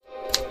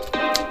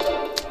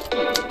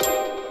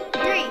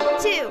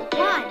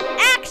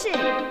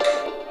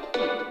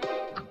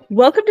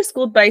Welcome to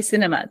Schooled by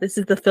Cinema. This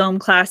is the film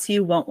class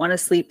you won't want to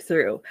sleep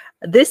through.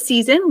 This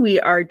season,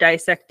 we are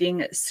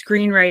dissecting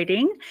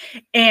screenwriting.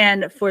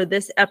 And for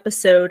this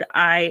episode,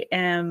 I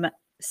am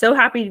so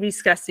happy to be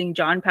discussing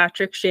John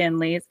Patrick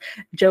Shanley's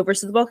Joe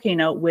versus the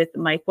Volcano with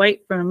Mike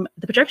White from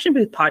the Projection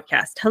Booth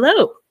podcast.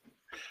 Hello.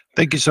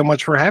 Thank you so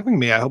much for having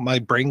me. I hope my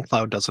brain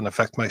cloud doesn't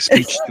affect my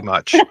speech too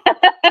much.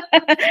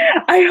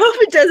 I hope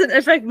it doesn't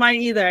affect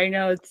mine either. I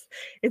know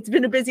it's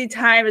been a busy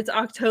time. It's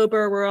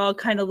October. We're all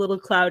kind of a little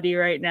cloudy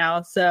right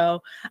now.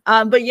 So,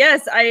 but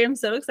yes, I am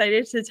so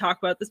excited to talk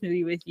about this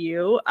movie with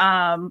you.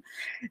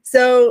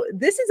 So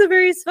this is a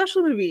very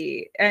special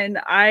movie, and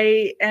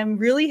I am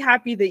really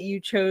happy that you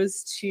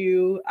chose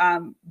to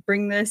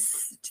bring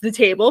this to the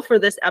table for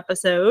this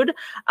episode.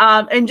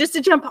 And just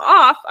to jump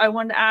off, I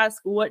want to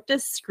ask, what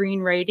does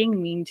screenwriting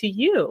mean to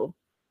you?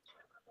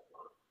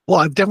 Well,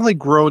 I've definitely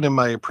grown in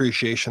my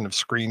appreciation of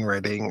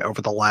screenwriting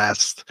over the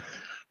last,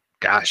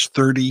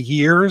 30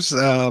 years.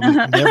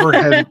 Never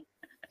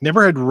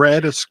had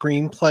read a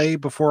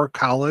screenplay before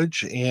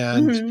college,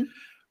 and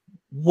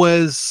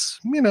was,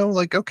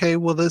 like, okay,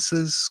 well, this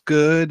is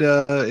good.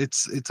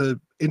 It's a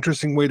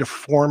interesting way to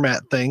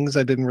format things.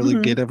 I didn't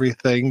really get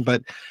everything,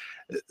 but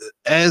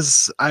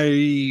as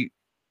I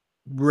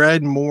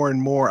read more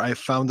and more, I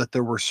found that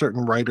there were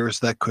certain writers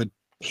that could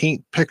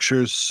paint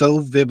pictures so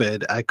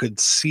vivid I could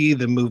see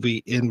the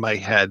movie in my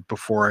head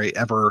before I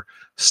ever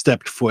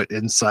stepped foot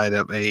inside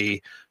of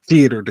a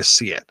theater to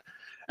see it.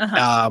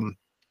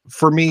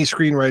 For me,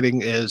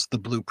 screenwriting is the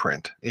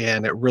blueprint,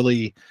 and it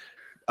really,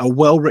 a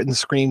well-written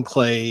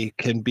screenplay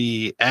can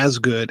be as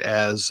good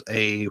as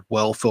a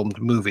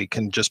well-filmed movie,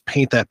 can just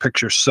paint that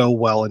picture so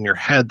well in your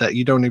head that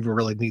you don't even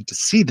really need to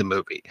see the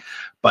movie.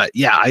 But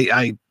yeah,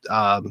 I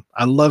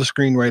love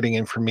screenwriting,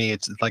 and for me,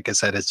 it's like I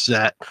said, it's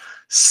that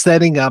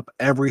setting up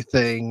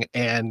everything,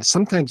 and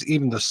sometimes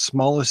even the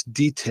smallest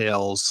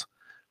details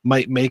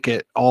might make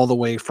it all the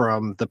way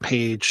from the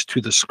page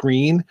to the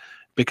screen,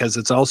 because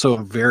it's also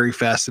a very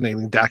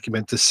fascinating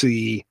document to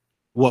see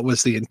what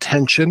was the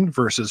intention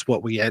versus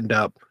what we end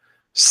up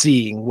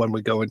seeing when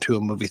we go into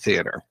a movie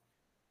theater.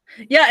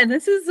 Yeah, and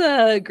this is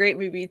a great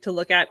movie to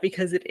look at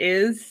because it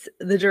is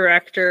the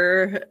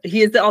director.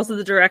 He is also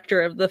the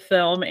director of the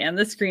film and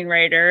the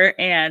screenwriter.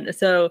 And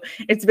so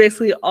it's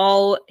basically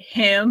all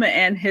him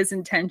and his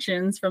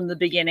intentions from the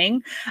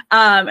beginning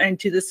and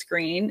to the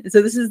screen.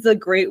 So this is a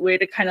great way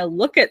to kind of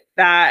look at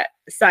that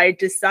side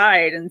to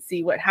side and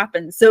see what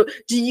happens. So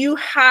do you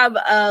have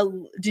a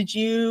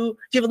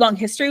long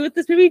history with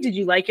this movie? Did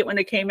you like it when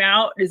it came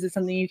out? Is it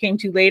something you came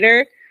to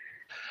later?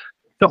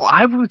 So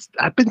I've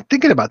been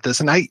thinking about this,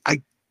 and I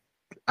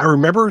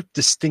remember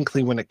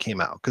distinctly when it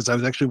came out, because I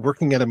was actually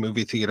working at a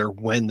movie theater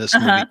when this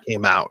movie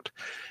came out,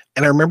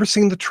 and I remember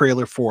seeing the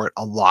trailer for it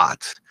a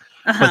lot,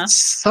 but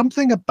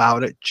something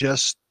about it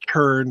just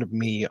turned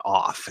me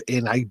off,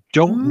 and I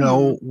don't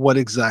know what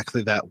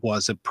exactly that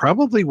was. It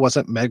probably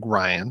wasn't Meg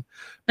Ryan,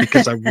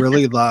 because I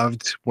really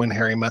loved When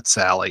Harry Met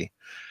Sally.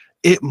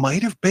 It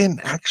might have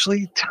been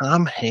actually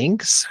Tom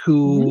Hanks,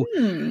 who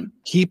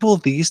people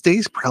these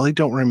days probably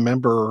don't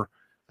remember.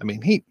 I mean,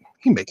 he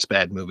makes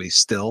bad movies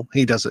still.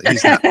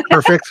 He's not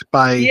perfect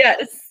by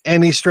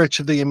any stretch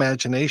of the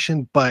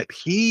imagination, but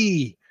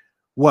he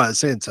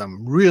was in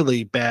some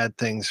really bad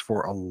things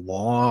for a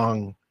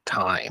long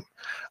time.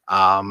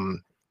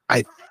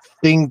 I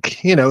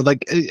think,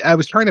 like, I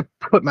was trying to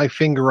put my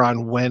finger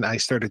on when I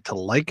started to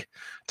like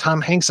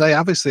Tom Hanks. I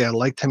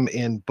liked him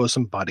in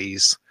Bosom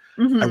Buddies.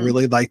 I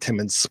really liked him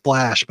in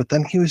Splash, but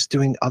then he was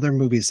doing other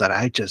movies that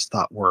I just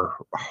thought were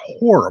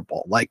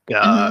horrible. Like,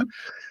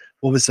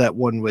 what was that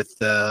one with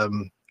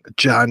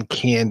John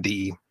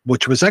Candy,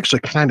 which was actually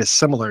kind of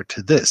similar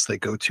to this? They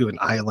go to an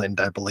island,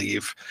 I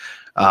believe.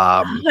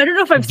 I don't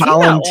know if I've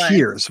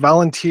Volunteers. seen that one.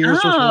 Volunteers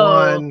was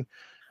one.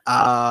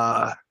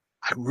 I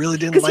really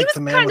didn't like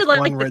the man with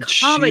one red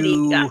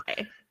shoe.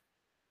 Guy.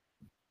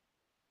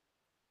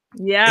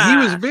 Yeah, he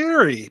was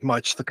very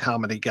much the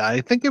comedy guy.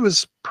 I think it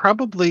was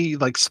probably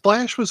like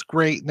Splash was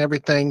great and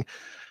everything,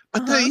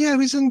 but he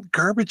was in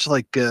garbage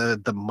like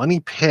The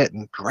Money Pit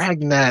and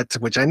Dragnet,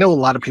 which I know a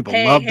lot of people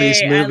love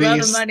these movies. I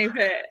love The Money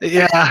Pit.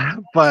 Yeah,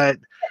 but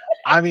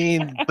I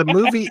mean, the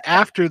movie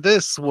after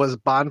this was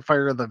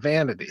Bonfire of the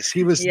Vanities.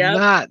 He was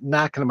not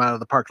knocking them out of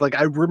the park. Like,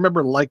 I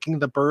remember liking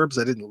The Burbs.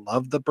 I didn't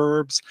love The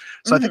Burbs,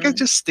 so I think I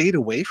just stayed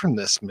away from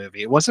this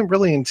movie. It wasn't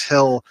really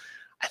until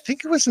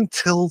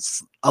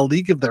A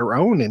League of Their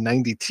Own in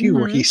 '92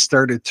 where he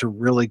started to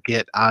really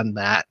get on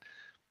that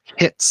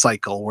hit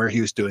cycle, where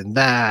he was doing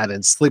that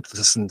and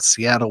Sleepless in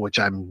Seattle, which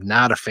I'm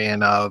not a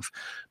fan of,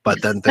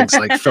 but then things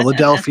like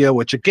Philadelphia,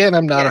 which again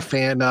I'm not a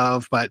fan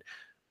of, but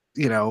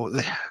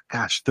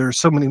gosh, there are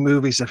so many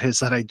movies of his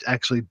that I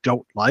actually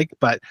don't like,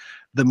 but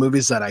the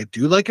movies that I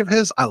do like of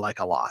his, I like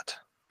a lot.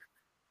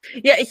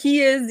 Yeah,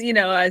 he is,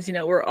 as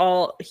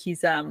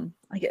he's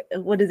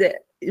what is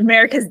it?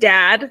 America's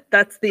Dad.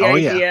 That's the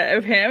idea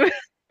of him.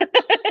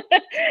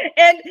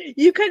 And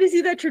you kind of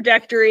see that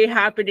trajectory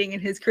happening in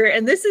his career.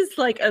 And this is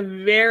like a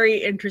very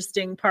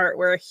interesting part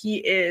where he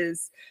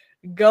is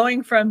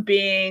going from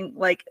being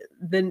like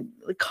the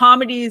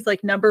comedy's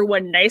like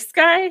 #1 nice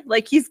guy,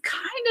 like he's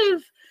kind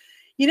of,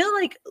 you know,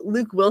 like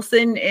Luke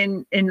Wilson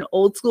in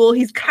Old School,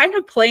 he's kind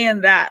of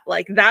playing that.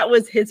 Like that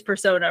was his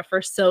persona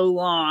for so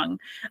long.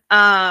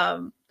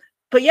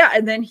 But yeah,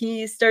 and then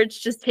he starts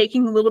just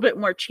taking a little bit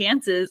more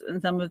chances,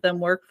 and some of them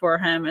work for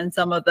him and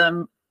some of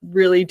them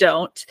really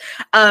don't.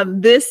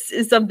 This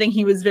is something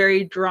he was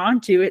very drawn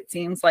to, it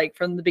seems like,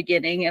 from the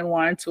beginning, and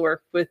wanted to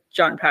work with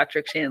John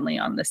Patrick Shanley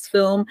on this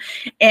film.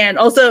 And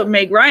also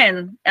Meg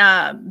Ryan.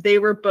 They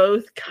were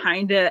both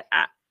kind of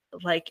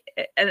like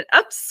an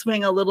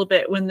upswing a little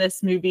bit when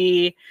this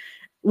movie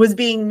was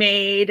being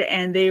made,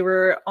 and they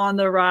were on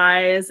the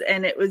rise,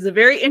 and it was a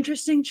very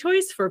interesting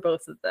choice for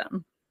both of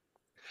them.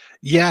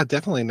 Yeah,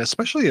 definitely. And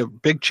especially a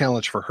big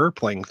challenge for her,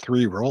 playing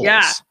 3 roles.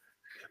 Yeah.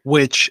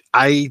 Which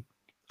I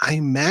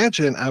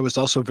imagine I was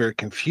also very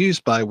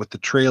confused by with the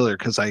trailer,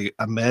 because I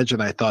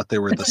imagine I thought they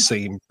were the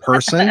same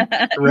person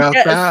throughout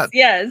that.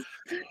 Yes.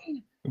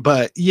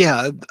 But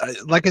yeah,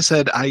 like I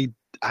said, I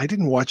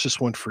didn't watch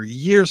this one for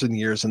years and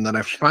years, and then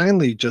I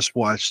finally just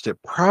watched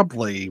it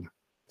probably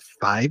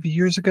 5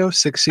 years ago,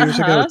 6 years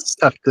ago. It's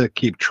tough to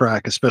keep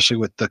track, especially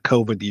with the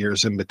COVID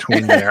years in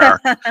between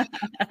there.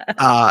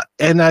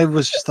 And I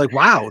was just like,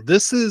 wow,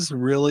 this is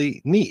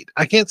really neat.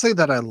 I can't say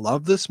that I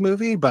love this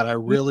movie, but I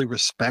really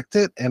respect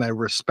it, and I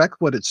respect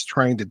what it's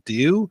trying to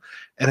do.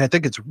 And I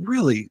think it's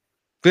really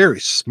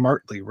very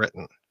smartly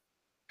written.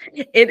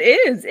 It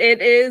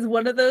is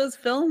one of those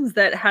films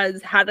that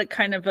has had a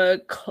kind of a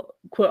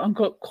quote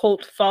unquote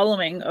cult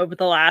following over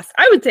the last,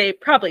 I would say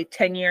probably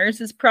 10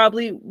 years is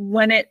probably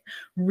when it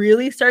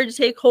really started to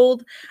take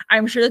hold.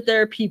 I'm sure that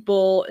there are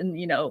people in,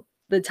 you know,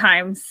 the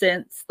time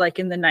since, like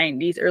in the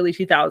 90s, early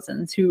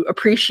 2000s, who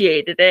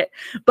appreciated it.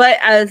 But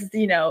as,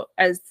 you know,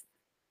 as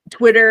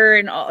Twitter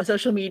and all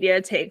social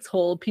media takes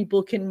hold,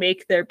 people can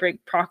make their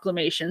big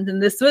proclamations.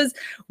 And this was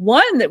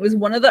one that was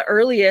one of the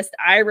earliest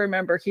I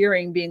remember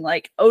hearing being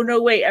like, oh,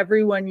 no way,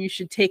 everyone, you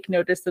should take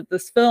notice of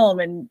this film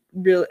and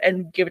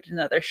give it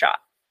another shot.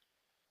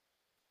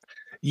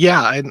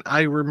 Yeah, and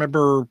I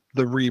remember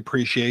the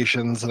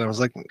reappreciations, and I was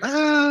like,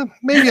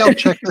 maybe I'll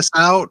check this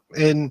out.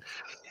 And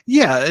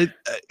yeah,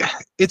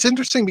 it's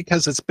interesting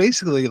because it's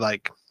basically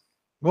like,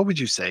 what would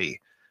you say,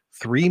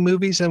 3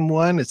 movies in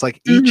one? It's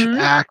like each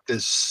act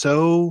is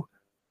so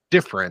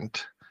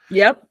different.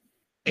 Yep.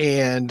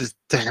 And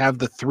to have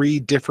the 3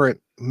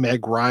 different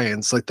Meg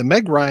Ryans, like the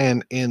Meg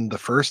Ryan in the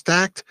first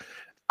act,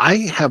 I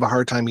have a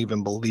hard time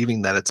even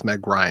believing that it's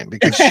Meg Ryan,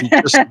 because she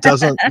just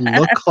doesn't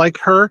look like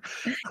her.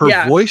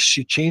 Her voice,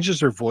 she changes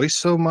her voice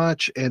so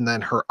much, and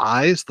then her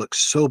eyes look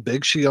so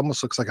big. She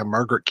almost looks like a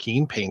Margaret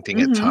Keane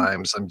painting at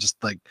times. I'm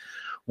just like,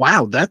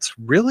 wow, that's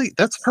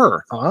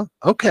her, huh?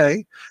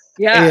 Okay.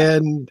 Yeah.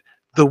 And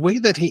the way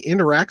that he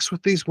interacts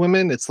with these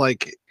women, it's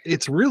like,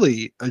 it's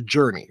really a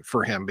journey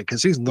for him,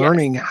 because he's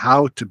learning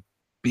how to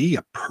be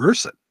a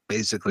person,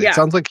 basically. It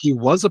sounds like he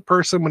was a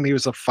person when he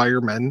was a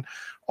fireman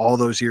all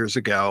those years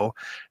ago,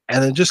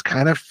 and then just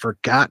kind of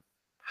forgot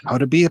how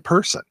to be a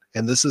person.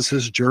 And this is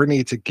his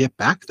journey to get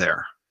back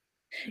there.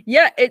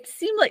 Yeah, it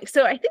seemed like,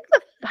 so I think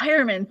the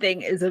fireman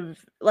thing is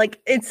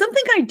it's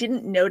something I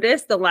didn't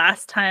notice the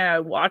last time I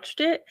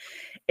watched it.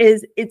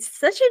 Is it's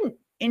such an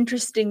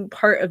interesting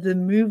part of the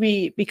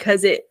movie,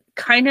 because it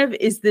kind of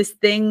is this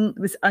thing,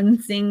 this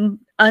unseen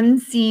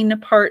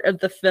part of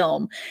the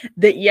film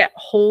that yet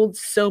holds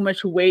so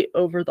much weight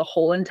over the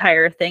whole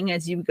entire thing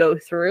as you go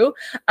through,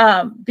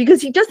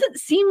 because he doesn't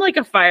seem like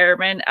a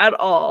fireman at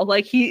all.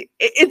 Like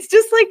it's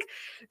just like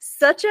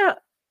such a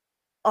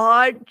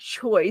odd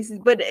choice,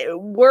 but it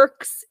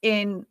works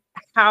in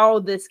how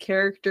this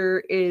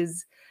character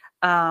is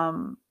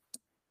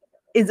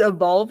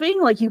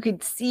evolving. Like you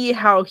could see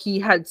how he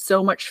had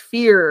so much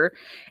fear,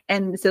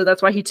 and so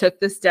that's why he took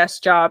this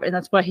desk job, and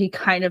that's why he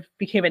kind of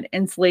became an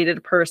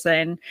insulated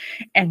person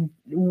and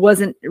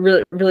wasn't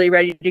really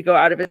ready to go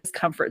out of his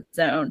comfort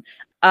zone.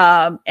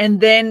 And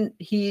then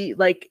he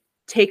like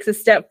takes a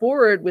step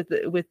forward with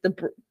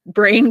the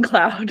brain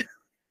cloud,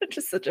 which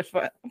is such a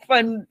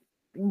fun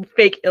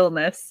fake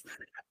illness.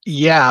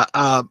 Yeah,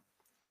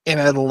 and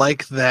I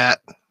like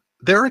that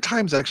there are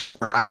times actually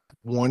where I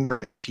wonder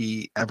if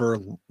he ever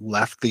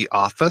left the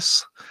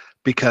office,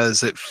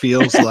 because it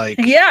feels like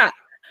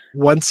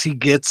once he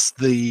gets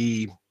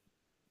the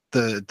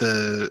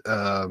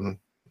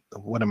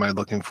what am I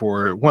looking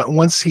for?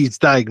 Once he's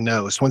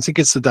diagnosed, once he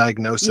gets the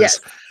diagnosis,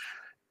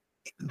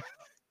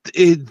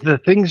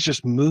 the things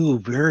just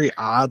move very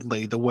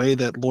oddly. The way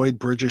that Lloyd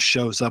Bridges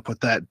shows up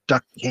with that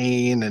duck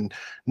cane and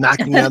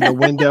knocking on the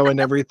window and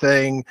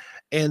everything,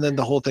 and then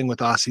the whole thing with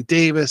Ossie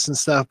Davis and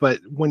stuff. But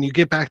when you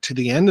get back to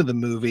the end of the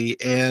movie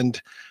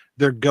and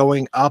they're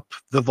going up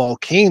the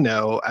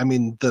volcano, I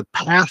mean, the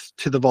path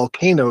to the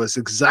volcano is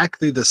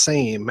exactly the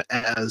same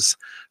as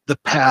the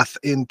path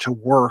into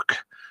work,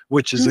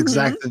 which is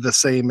exactly the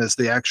same as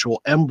the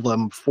actual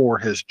emblem for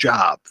his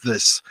job.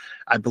 This,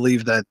 I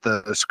believe that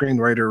the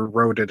screenwriter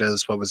wrote it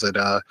as,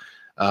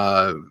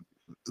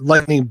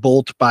 lightning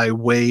bolt by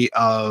way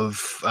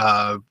of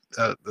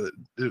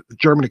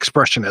German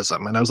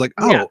expressionism, and I was like,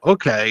 oh,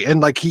 okay.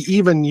 And like he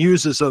even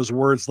uses those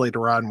words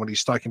later on when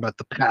he's talking about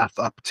the path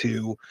up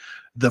to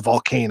the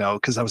volcano,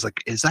 because I was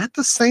like, is that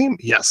the same?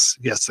 Yes,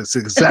 it's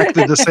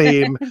exactly the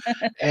same.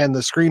 And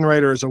the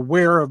screenwriter is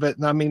aware of it.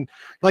 And I mean,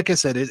 like I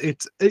said,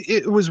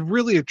 it was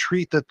really a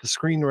treat that the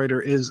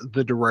screenwriter is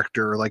the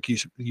director, like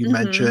you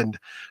mentioned,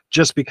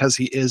 just because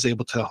he is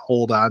able to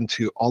hold on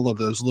to all of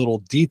those little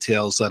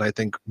details that I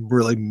think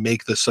really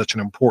make this such an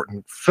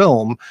important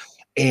film,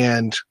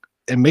 and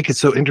make it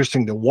so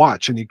interesting to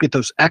watch. And you get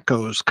those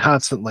echoes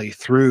constantly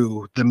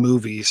through the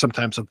movie,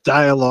 sometimes of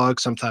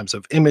dialogue, sometimes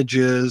of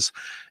images.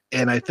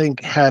 And I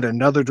think had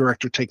another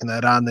director taken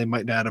that on, they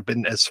might not have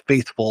been as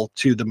faithful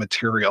to the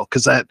material.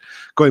 Because that,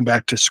 going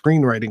back to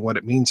screenwriting, what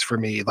it means for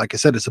me, like I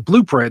said, it's a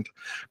blueprint,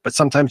 but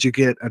sometimes you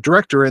get a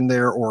director in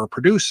there or a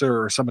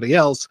producer or somebody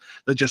else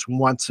that just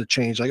wants to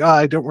change. Like, oh,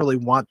 I don't really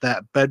want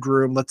that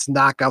bedroom. Let's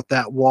knock out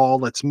that wall.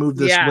 Let's move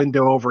this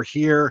window over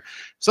here.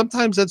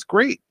 Sometimes that's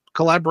great.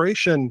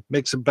 Collaboration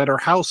makes a better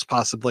house,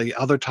 possibly.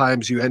 Other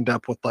times you end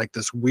up with like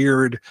this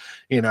weird,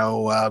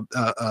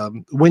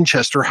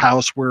 Winchester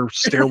house where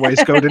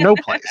stairways go to no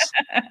place.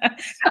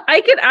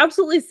 I could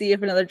absolutely see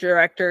if another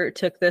director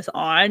took this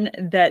on,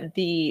 that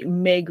the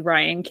Meg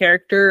Ryan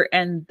character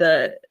and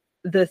the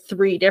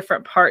three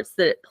different parts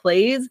that it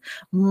plays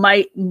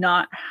might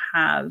not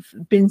have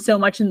been so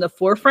much in the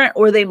forefront,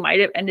 or they might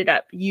have ended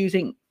up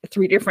using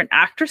three different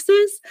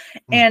actresses.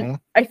 And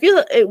I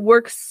feel it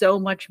works so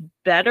much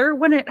better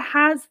when it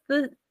has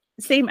the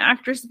same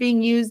actress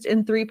being used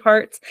in three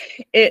parts.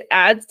 It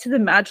adds to the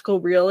magical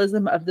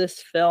realism of this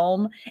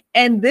film.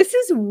 And this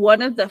is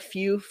one of the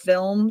few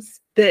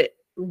films that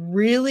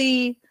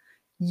really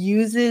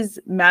uses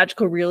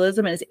magical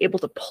realism and is able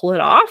to pull it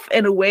off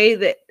in a way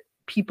that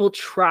people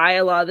try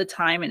a lot of the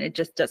time and it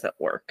just doesn't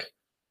work.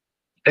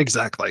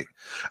 Exactly.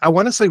 I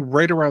want to say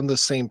right around the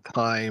same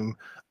time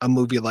a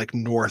movie like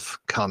North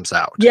comes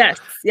out. Yes.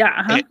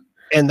 Yeah.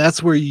 And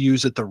that's where you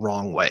use it the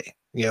wrong way.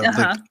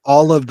 Like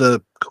all of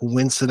the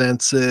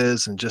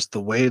coincidences and just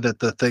the way that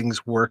the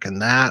things work and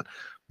that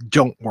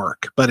don't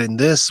work. But in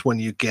this, when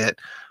you get,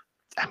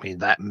 I mean,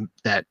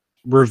 that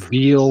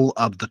reveal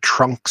of the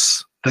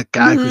trunks, the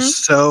guy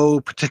who's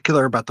so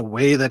particular about the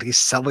way that he's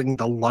selling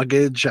the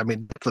luggage. I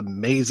mean, it's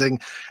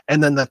amazing.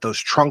 And then that those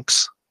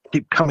trunks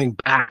keep coming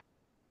back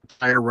the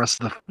entire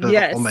rest of the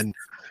film and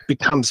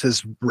becomes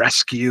his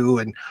rescue,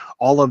 and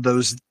all of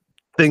those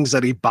things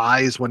that he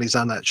buys when he's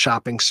on that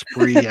shopping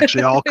spree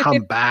actually all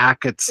come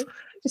back.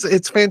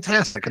 It's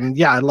fantastic. And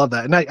yeah, I love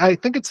that. And I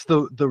think it's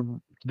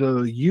the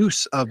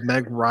use of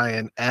Meg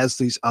Ryan as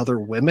these other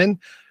women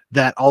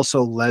that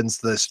also lends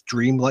this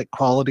dreamlike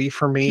quality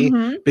for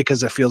me,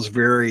 because it feels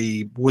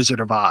very Wizard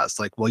of Oz.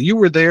 Like, well, you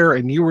were there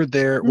and you were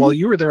there. Well,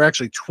 you were there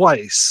actually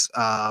twice,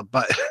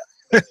 but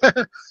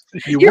I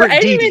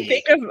didn't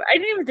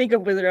even think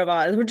of Wizard of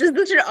Oz, which is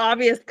such an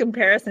obvious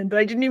comparison, but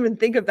I didn't even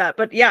think of that.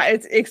 But yeah,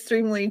 it's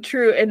extremely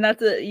true. And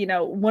that's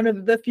one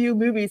of the few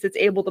movies that's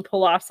able to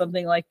pull off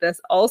something like this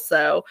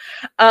also.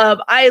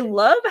 I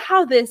love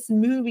how this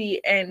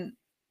movie, and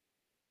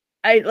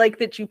I like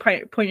that you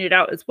pointed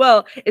out as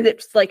well, is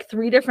it's like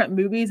three different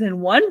movies in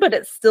one, but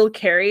it still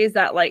carries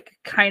that like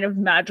kind of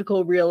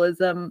magical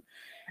realism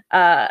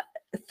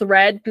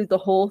thread through the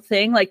whole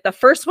thing. Like the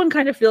first one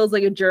kind of feels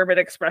like a German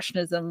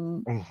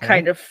expressionism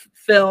kind of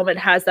film. It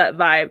has that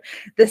vibe.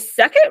 The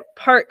second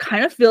part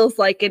kind of feels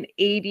like an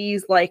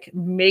 80s like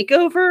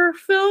makeover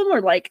film,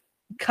 or like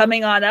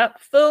coming on up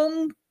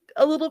film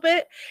a little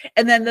bit.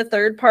 And then the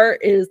third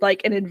part is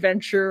like an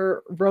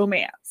adventure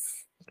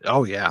romance.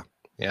 Oh yeah.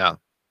 Yeah.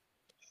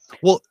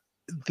 Well,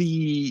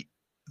 the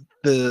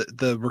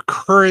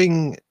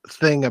recurring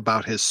thing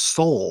about his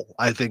soul,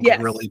 I think,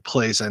 really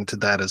plays into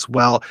that as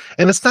well.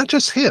 And it's not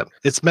just him;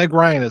 it's Meg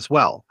Ryan as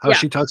well. How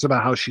she talks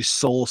about how she's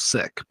soul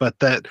sick, but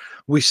that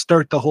we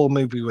start the whole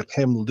movie with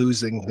him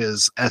losing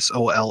his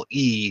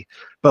SOLE,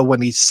 but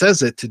when he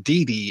says it to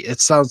Dee Dee,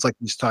 it sounds like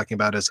he's talking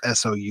about his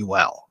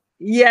SOUL.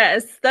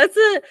 Yes, that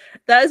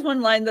is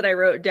one line that I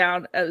wrote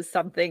down as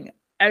something.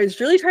 I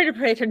was really trying to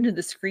pay attention to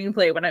the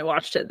screenplay when I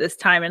watched it this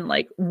time, and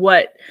like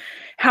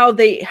how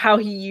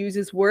he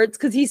uses words,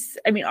 because he's,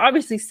 I mean,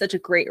 obviously such a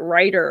great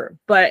writer,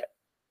 but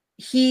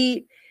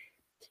he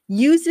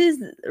uses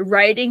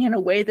writing in a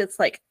way that's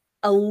like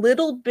a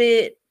little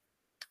bit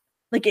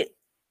like it.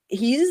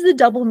 He uses the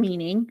double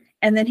meaning,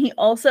 and then he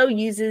also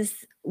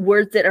uses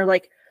words that are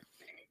like,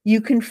 you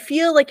can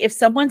feel like if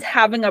someone's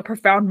having a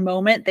profound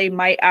moment, they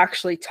might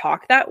actually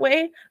talk that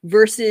way,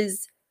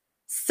 versus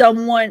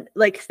someone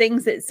like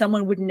things that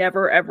someone would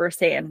never ever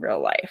say in real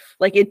life.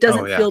 Like it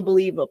doesn't feel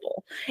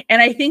believable.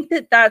 And I think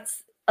that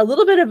that's a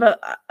little bit of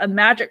a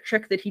magic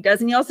trick that he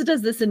does. And he also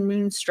does this in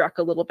Moonstruck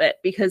a little bit,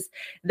 because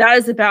that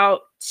is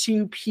about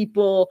two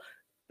people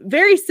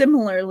very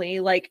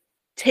similarly, like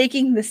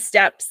taking the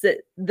steps that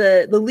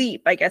the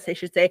leap, I guess I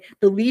should say,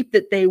 the leap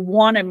that they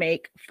want to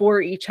make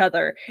for each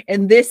other.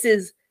 And this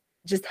is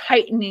just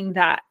heightening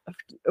that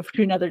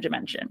to another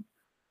dimension.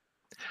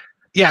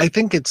 Yeah, I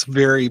think it's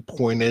very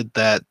pointed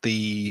that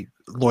the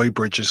Lloyd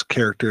Bridges'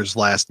 character's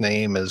last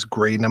name is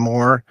Grey No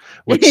More,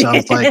 which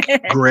sounds like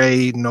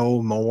Grey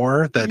No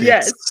More, that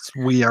Yes.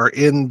 we are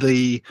in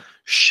the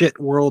shit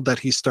world that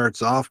he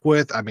starts off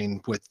with. I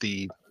mean, with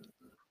the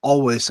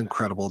always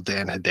incredible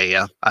Dan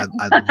Hedaya. I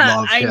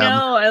love I him.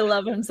 know. I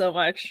love him so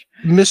much.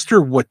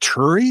 Mr.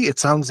 Waturi, it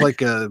sounds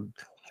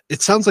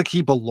like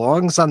he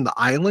belongs on the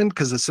island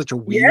because it's such a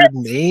weird Yes.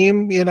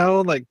 name,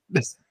 like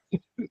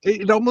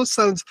it almost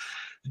sounds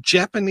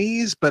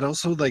Japanese, but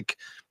also like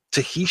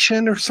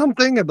Tahitian or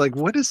something. I'm like,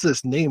 what is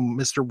this name,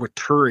 Mr.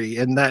 Waturi?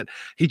 And that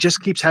he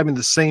just keeps having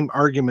the same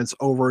arguments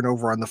over and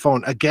over on the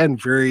phone. Again,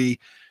 very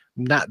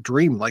not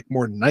dream like,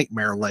 more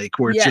nightmare like,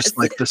 where it's Yes. just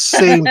like the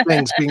same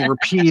things being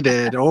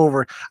repeated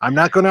over. I'm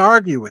not going to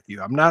argue with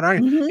you. I'm not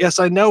arguing. Mhm. Yes,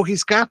 I know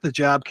he's got the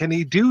job. Can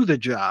he do the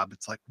job?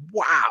 It's like,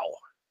 wow.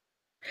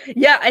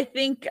 Yeah, I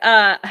think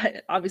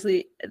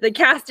obviously the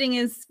casting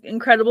is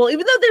incredible,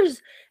 even though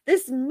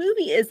this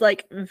movie is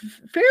like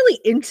fairly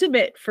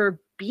intimate for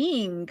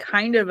being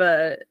kind of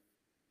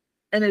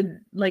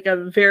like a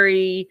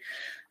very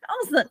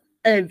almost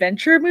an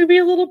adventure movie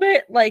a little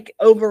bit, like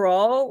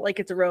overall, like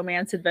it's a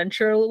romance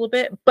adventure a little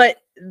bit, but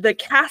the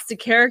cast of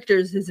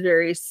characters is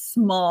very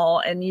small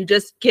and you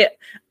just get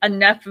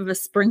enough of a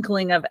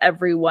sprinkling of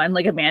everyone,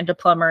 like Amanda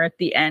Plummer at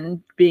the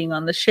end being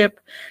on the ship.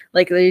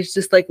 Like there's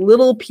just like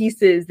little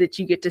pieces that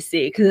you get to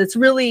see because it's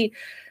really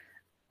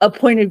a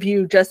point of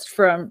view just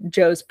from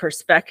Joe's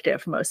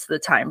perspective most of the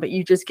time, but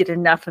you just get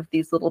enough of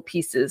these little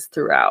pieces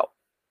throughout.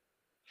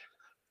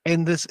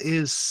 And this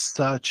is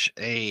such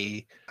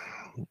a,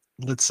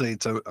 let's say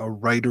it's a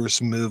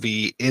writer's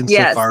movie Yes.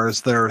 insofar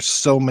as there are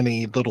so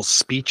many little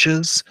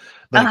speeches,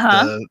 like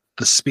Uh-huh.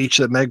 the speech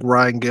that Meg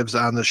Ryan gives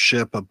on the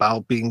ship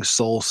about being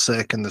soul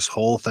sick, and this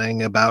whole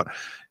thing about,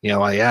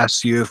 I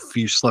asked you if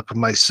you slept with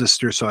my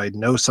sister so I'd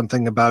know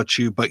something about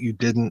you, but you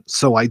didn't,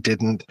 so I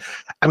didn't.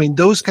 I mean,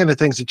 those kind of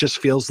things, it just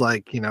feels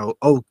like,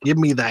 oh, give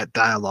me that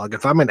dialogue.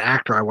 If I'm an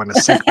actor, I want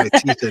to sink my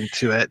teeth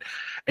into it.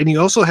 And you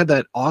also had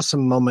that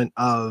awesome moment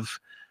of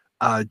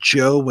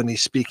Joe when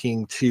he's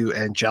speaking to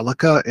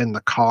Angelica in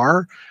the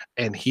car,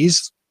 and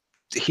he's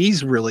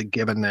really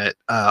given it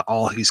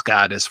all he's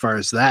got as far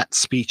as that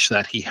speech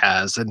that he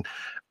has, and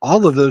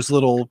all of those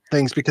little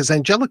things, because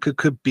Angelica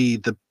could be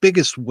the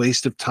biggest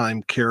waste of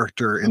time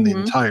character in the Mm-hmm.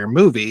 entire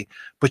movie,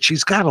 but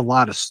she's got a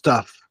lot of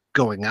stuff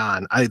going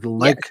on. I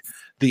like Yes.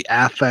 the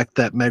affect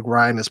that Meg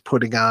Ryan is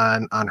putting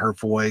on her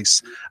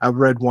voice. I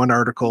read one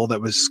article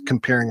that was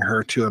comparing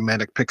her to a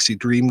manic pixie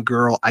dream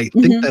girl. I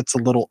think Mm-hmm. that's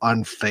a little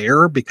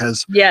unfair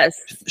because Yes.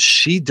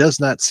 she does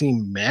not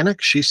seem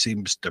manic. She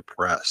seems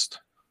depressed.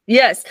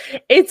 Yes,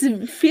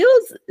 it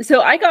feels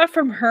so. I got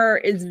from her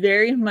is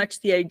very much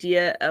the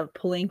idea of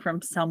pulling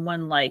from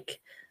someone like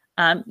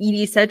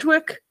Edie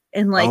Sedgwick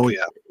in like Oh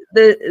yeah.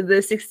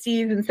 the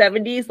 60s and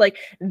 70s, like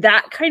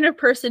that kind of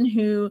person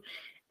who,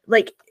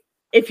 like,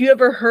 if you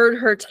ever heard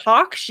her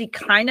talk, she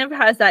kind of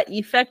has that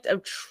effect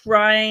of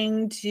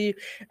trying to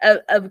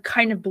of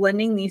kind of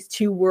blending these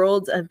two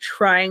worlds of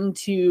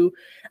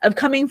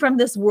coming from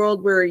this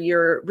world where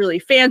you're really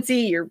fancy,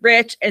 you're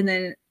rich, and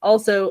then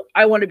also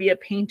I want to be a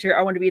painter,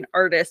 I want to be an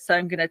artist, so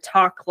I'm going to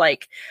talk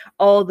like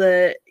all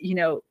the,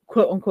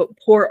 quote unquote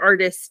poor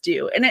artists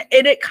do. And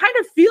it kind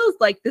of feels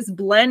like this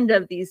blend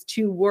of these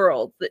two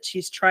worlds that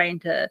she's trying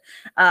to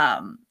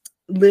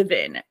live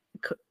in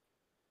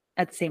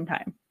at the same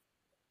time.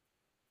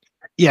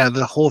 Yeah,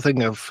 the whole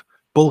thing of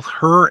both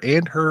her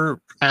and her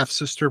half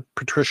sister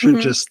Patricia Mm-hmm.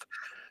 just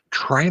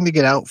trying to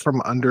get out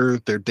from under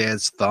their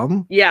dad's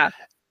thumb. Yeah.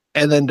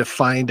 And then to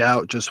find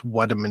out just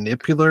what a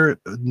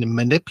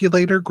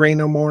manipulator Grey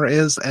No More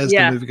is as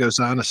the movie goes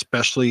on,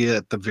 especially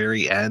at the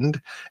very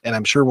end. And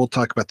I'm sure we'll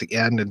talk about the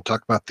end and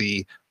talk about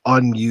the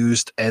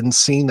unused end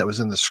scene that was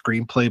in the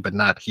screenplay, but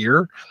not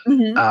here.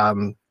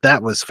 Mm-hmm.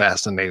 That was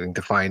fascinating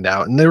to find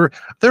out. And there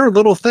are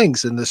little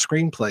things in the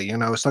screenplay.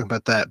 I was talking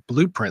about that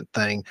blueprint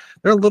thing.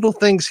 There are little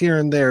things here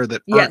and there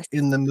that aren't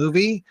in the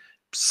movie.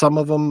 Some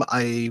of them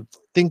I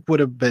think would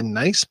have been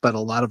nice, but a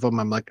lot of them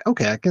I'm like,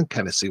 okay, I can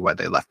kind of see why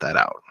they left that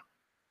out.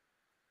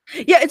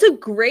 Yeah, it's a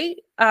great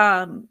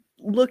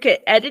look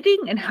at editing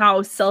and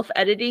how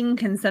self-editing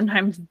can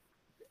sometimes,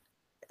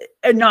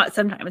 not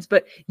sometimes,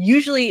 but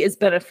usually is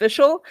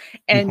beneficial,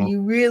 and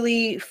you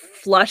really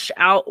flush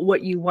out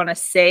what you want to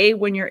say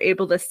when you're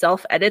able to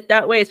self-edit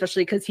that way,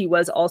 especially because he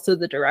was also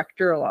the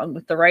director along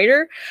with the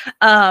writer.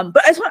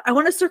 But I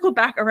want to circle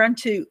back around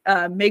to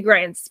Meg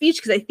Ryan's speech,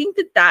 because I think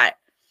that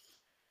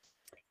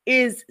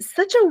is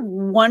such a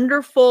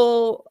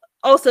wonderful,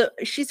 also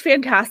she's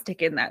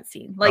fantastic in that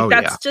scene. Like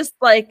that's just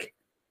like,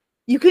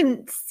 you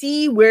can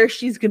see where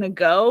she's going to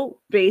go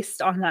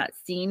based on that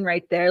scene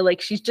right there.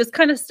 Like she's just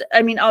kind of,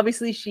 I mean,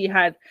 obviously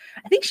I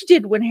think she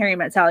did When Harry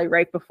Met Sally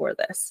right before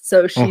this.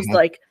 So she's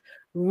like,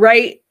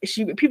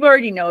 people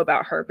already know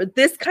about her, but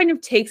this kind of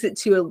takes it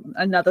to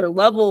another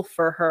level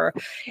for her.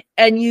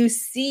 And you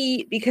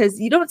see, because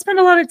you don't spend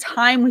a lot of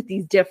time with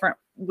these different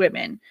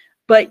women,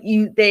 but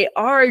they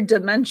are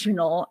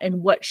dimensional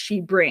in what she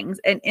brings.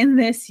 And in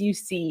this, you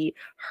see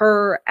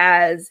her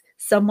as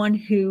someone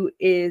who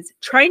is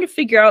trying to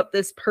figure out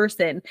this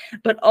person,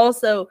 but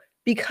also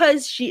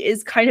because she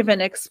is kind of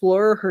an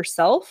explorer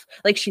herself,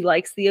 like she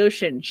likes the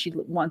ocean, she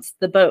wants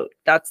the boat.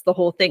 That's the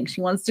whole thing. She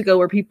wants to go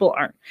where people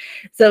aren't.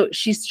 So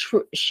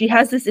she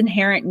has this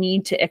inherent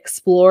need to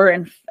explore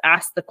and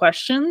ask the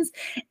questions.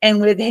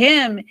 And with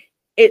him,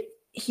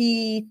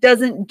 he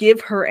doesn't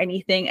give her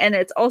anything, and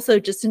it's also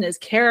just in his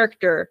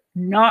character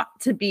not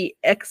to be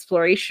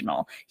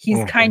explorational.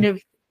 He's kind of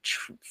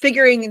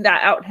figuring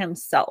that out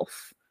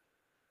himself.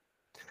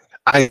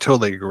 I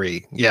totally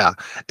agree. Yeah.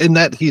 And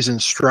that he's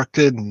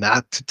instructed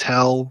not to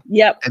tell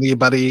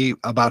anybody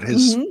about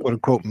his quote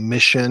unquote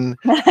mission.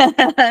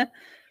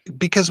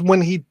 Because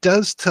when he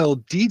does tell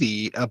Dee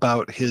Dee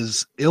about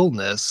his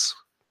illness,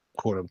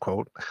 quote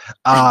unquote,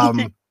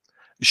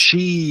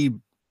 she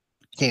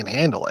can't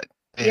handle it.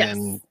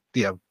 And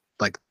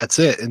like that's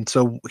it. And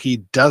so he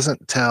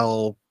doesn't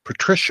tell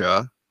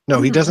Patricia.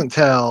 No, he doesn't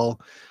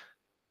tell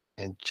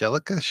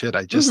Angelica. Shit,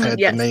 I just had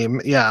the name.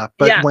 Yeah.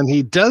 But when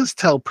he does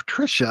tell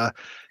Patricia,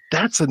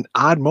 that's an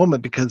odd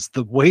moment because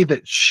the way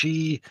that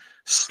she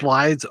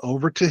slides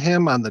over to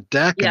him on the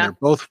deck and they're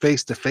both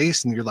face to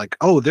face and you're like,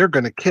 oh, they're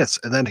gonna kiss.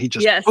 And then he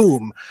just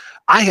boom,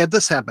 I had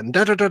this happen.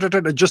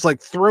 Just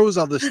like throws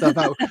all this stuff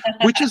out,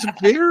 which is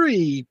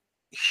very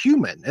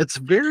human. It's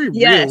very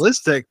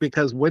realistic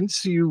because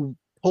once you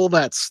pull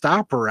that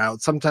stopper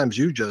out, sometimes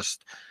you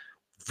just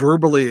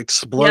verbally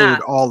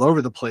explode all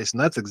over the place, and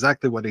that's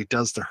exactly what he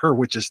does to her,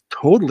 which is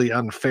totally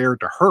unfair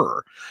to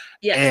her.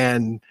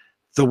 And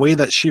the way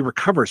that she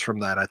recovers from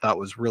that, I thought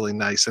was really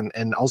nice,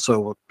 and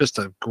also just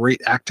a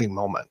great acting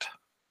moment.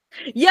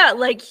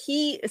 Like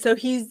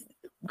he's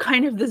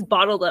kind of this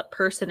bottled up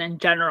person in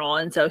general,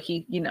 and so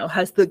he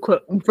has the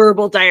quote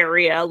verbal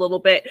diarrhea a little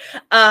bit,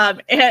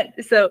 and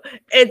so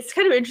it's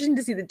kind of interesting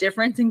to see the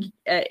difference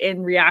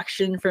in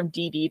reaction from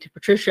Dee Dee to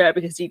Patricia,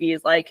 because Dee Dee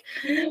is like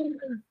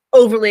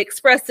overly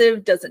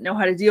expressive, doesn't know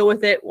how to deal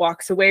with it,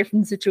 walks away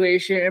from the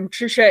situation, and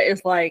Patricia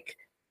is like,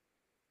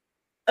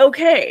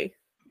 okay,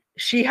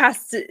 she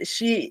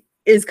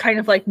is kind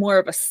of like more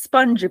of a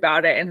sponge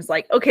about it and is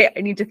like, okay,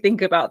 I need to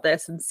think about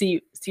this and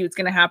see what's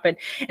going to happen.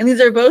 And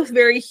these are both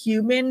very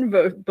human,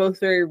 both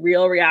very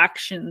real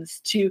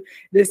reactions to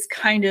this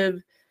kind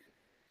of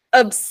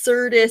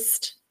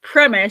absurdist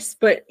premise,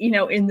 but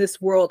in this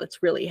world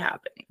it's really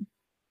happening.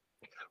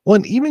 Well,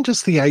 and even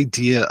just the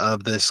idea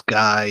of this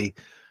guy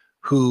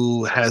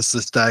who has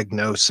this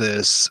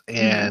diagnosis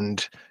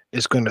and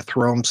is going to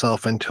throw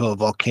himself into a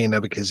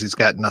volcano because he's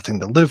got nothing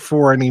to live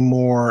for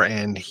anymore,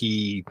 and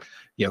he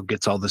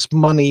gets all this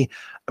money.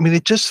 I mean,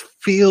 it just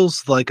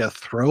feels like a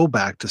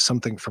throwback to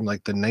something from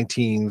like the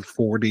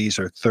 1940s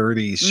or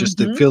 30s. Just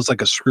it feels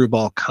like a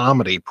screwball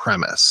comedy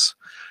premise.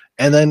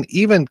 And then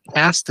even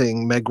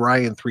casting Meg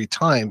Ryan 3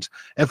 times,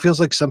 it feels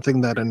like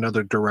something that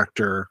another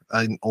director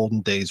in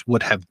olden days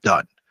would have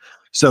done.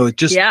 So it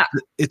just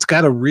it's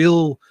got a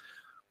real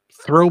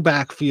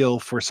throwback feel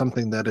for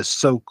something that is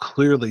so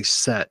clearly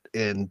set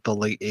in the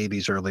late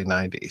 80s, early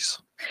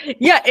 90s.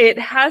 Yeah, it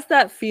has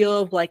that feel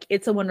of like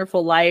It's a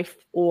Wonderful Life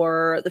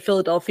or The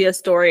Philadelphia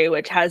Story,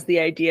 which has the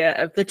idea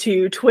of the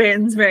two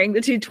twins marrying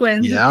the two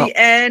twins at the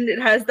end. It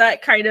has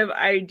that kind of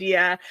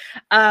idea.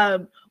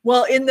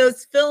 Well, in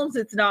those films,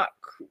 it's not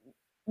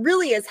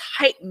really as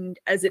heightened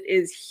as it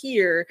is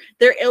here.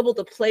 They're able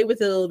to play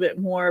with it a little bit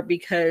more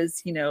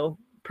because,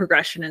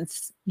 progression and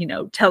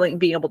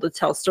being able to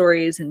tell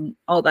stories and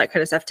all that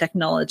kind of stuff,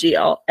 technology,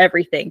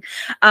 everything.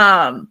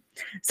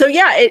 So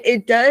yeah,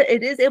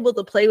 it is able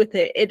to play with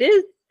it. It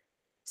is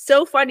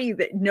so funny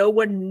that no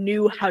one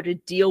knew how to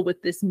deal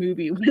with this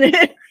movie when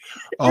it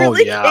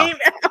really came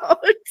out.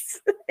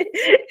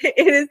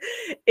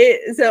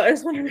 So I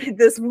just want to read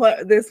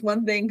this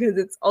one thing because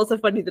it's also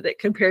funny that it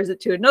compares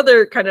it to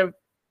another kind of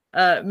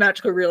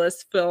magical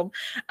realist film.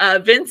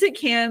 Vincent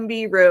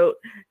Canby wrote,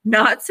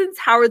 "Not since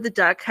Howard the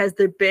Duck has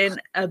there been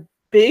a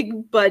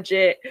big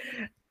budget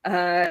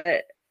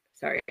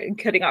sorry, I'm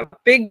cutting off,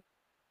 big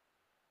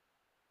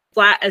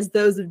flat as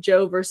those of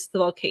Joe versus the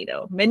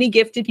Volcano. Many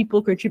gifted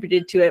people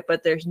contributed to it,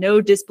 but there's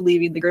no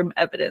disbelieving the grim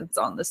evidence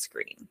on the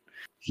screen."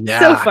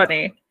 So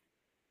funny.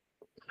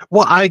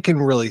 Well, I can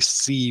really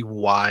see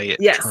why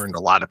it turned a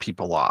lot of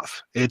people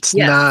off. It's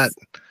not.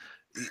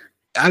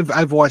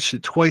 I've watched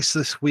it twice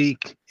this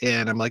week,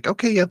 and I'm like,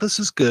 okay, yeah, this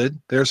is good.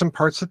 There are some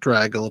parts that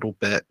drag a little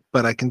bit,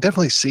 but I can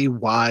definitely see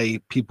why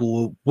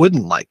people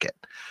wouldn't like it.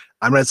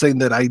 I'm not saying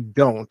that I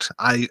don't.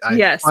 I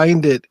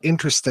find it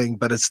interesting,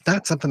 but it's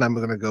not something I'm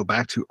going to go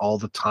back to all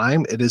the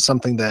time. It is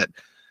something that,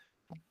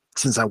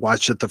 since I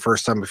watched it the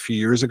first time a few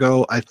years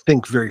ago, I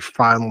think very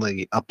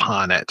fondly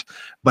upon it,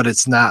 but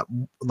it's not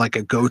like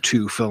a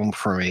go-to film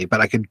for me. But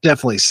I can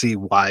definitely see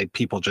why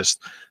people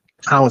just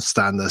pounced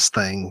on this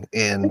thing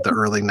in the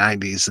early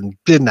 90s and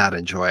did not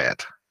enjoy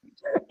it.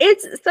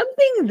 It's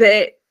something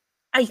that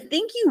I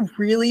think you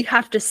really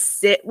have to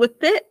sit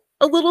with it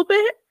a little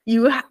bit.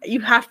 You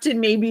have to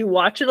maybe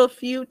watch it a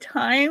few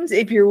times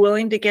if you're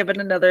willing to give it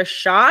another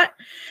shot,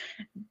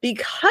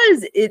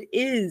 because it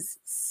is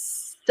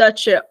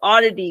such an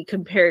oddity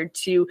compared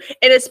to,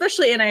 and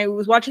especially, and I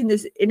was watching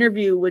this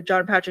interview with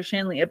John Patrick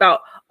Shanley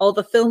about all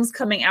the films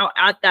coming out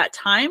at that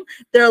time.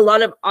 There are a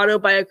lot of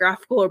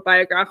autobiographical or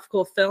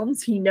biographical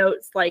films. He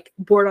notes like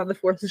Born on the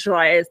 4th of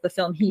July is the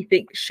film he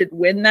thinks should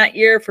win that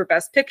year for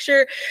Best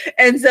Picture.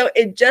 And so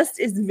it just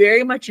is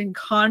very much in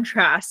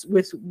contrast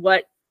with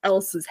what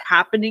else is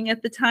happening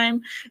at the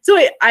time. So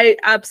I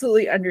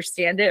absolutely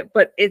understand it,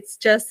 but it's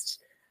just,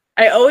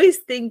 I always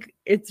think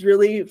it's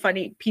really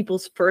funny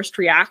people's first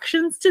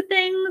reactions to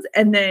things,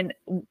 and then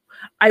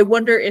I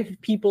wonder if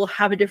people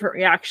have a different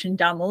reaction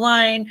down the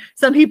line.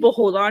 Some people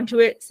hold on to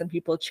it, some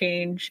people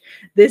change.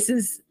 This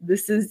is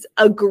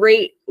a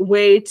great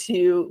way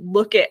to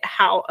look at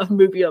how a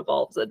movie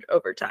evolves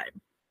over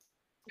time.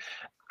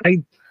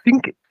 I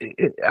think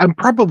I'm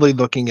probably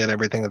looking at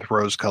everything with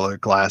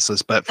rose-colored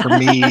glasses, but for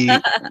me,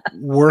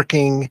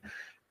 working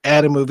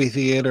at a movie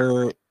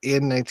theater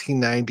in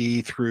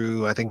 1990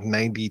 through I think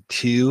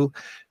 92,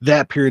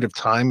 that period of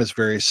time is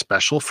very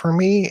special for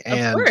me.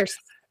 And of course,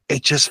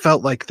 it just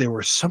felt like there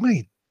were so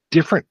many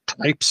different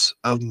types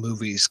of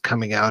movies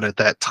coming out at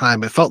that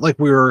time. It felt like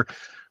we were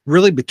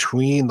really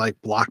between like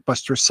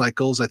blockbuster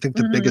cycles. I think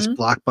the biggest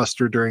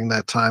blockbuster during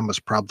that time was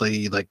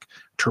probably like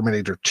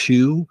Terminator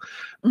 2,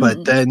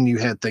 but then you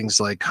had things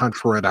like Hunt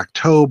for Red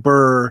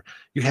October.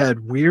 You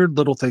had weird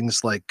little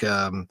things like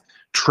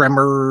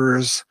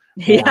Tremors,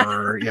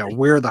 or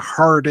Where the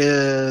Heart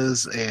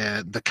Is,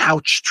 and The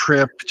Couch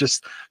Trip.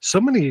 Just so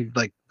many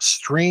like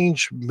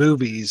strange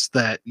movies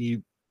that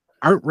you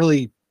aren't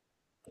really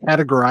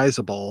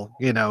categorizable,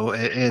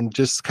 and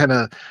just kind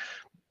of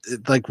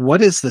like,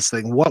 what is this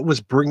thing? What was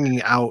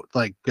bringing out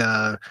like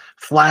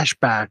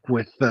Flashback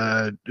with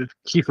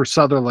Kiefer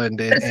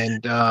Sutherland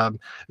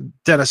and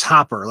Dennis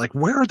Hopper? Like,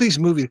 where are these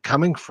movies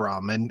coming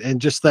from? And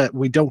just that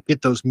we don't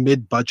get those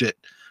mid-budget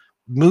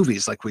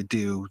movies like we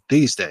do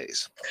these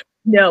days.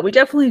 No, we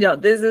definitely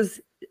don't. This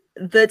is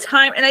the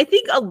time. And I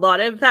think a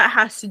lot of that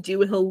has to do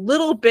with a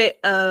little bit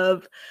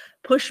of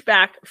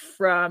pushback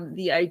from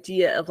the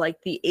idea of like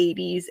the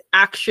 80s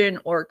action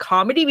or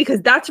comedy,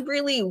 because that's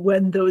really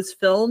when those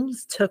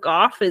films took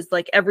off, is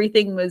like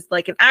everything was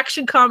like an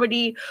action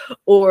comedy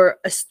or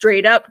a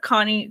straight up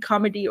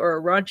comedy or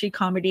a raunchy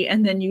comedy.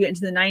 And then you get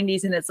into the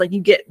 90s and it's like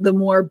you get the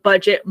more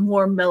budget,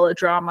 more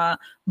melodrama,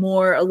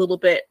 more a little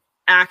bit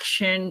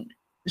action,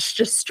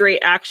 just straight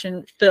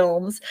action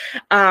films.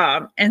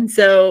 And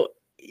so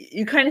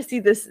you kind of see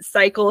this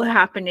cycle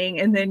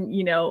happening. And then,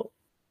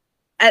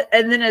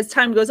 and then as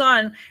time goes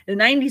on, the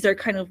 90s are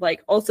kind of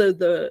like also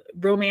the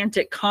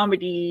romantic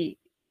comedy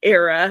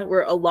era,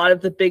 where a lot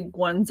of the big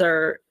ones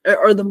or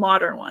the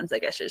modern ones, I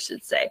guess I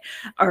should say,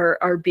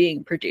 are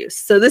being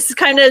produced. So this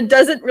kind of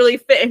doesn't really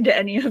fit into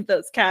any of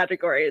those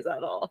categories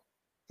at all.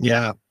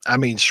 Yeah. I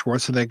mean,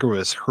 Schwarzenegger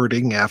was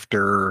hurting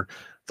after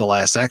The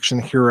Last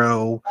Action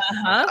Hero.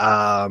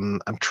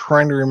 I'm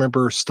trying to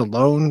remember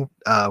Stallone.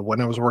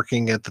 When I was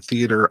working at the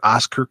theater,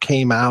 Oscar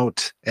came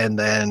out, and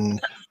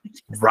then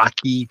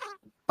Rocky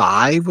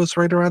 5 was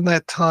right around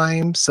that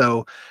time.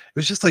 So it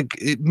was just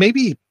like,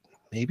 maybe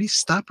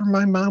Stop or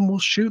My Mom Will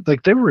Shoot.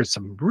 Like, there were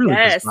some really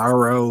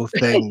bizarro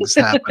things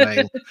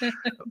happening.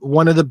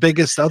 One of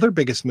the other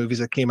biggest movies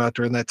that came out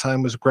during that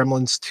time was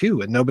Gremlins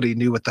 2, and nobody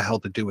knew what the hell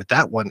to do with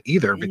that one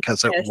either,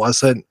 because it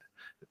wasn't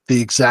the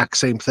exact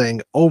same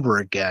thing over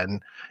again.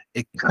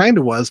 It kind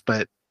of was,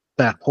 but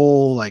that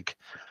whole like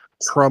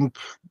Trump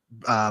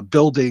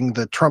building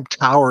the Trump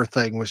Tower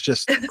thing was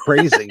just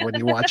crazy when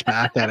you watch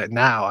back at it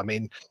now. I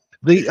mean,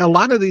 a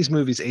lot of these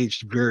movies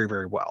aged very,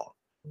 very well.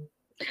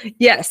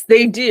 Yes,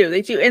 they do.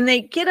 They do. And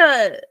they've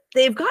gotten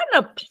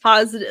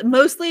a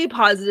mostly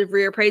positive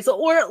reappraisal,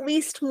 or at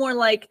least more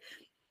like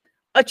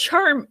a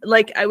charm.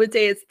 Like, I would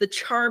say it's the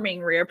charming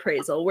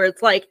reappraisal, where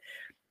it's like,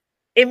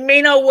 it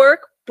may not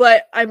work,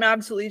 but I'm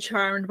absolutely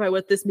charmed by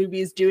what this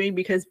movie is doing,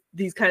 because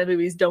these kind of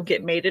movies don't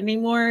get made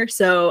anymore.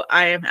 So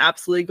I am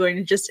absolutely going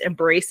to just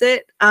embrace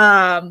it.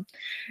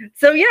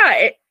 So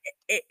yeah,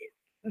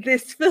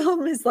 this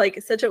film is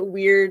like such a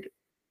weird,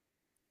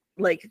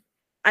 like,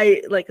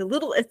 it's like a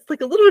little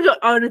bit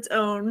on its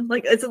own.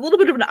 Like, it's a little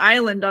bit of an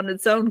island on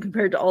its own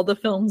compared to all the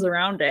films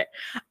around it.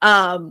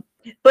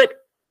 But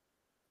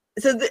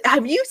so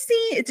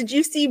did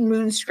you see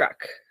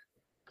Moonstruck?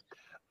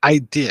 I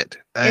did.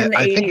 I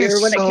think I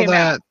saw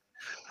that.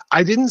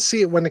 I didn't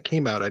see it when it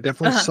came out. I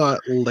definitely saw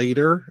it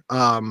later.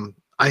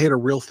 I had a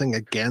real thing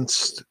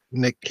against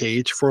Nick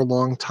Cage for a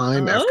long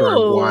time after I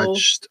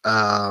watched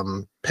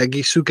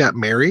Peggy Sue Got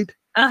Married.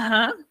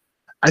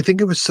 I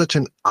think it was such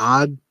an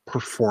odd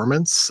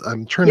performance.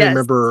 I'm trying to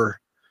remember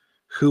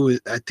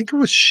I think it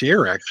was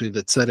Cher actually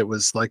that said it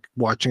was like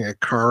watching a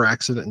car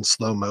accident in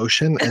slow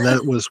motion, and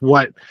that was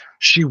what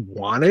she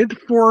wanted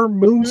for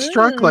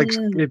Moonstruck. Like,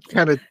 it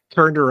kind of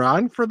turned her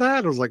on for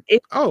that. I was like,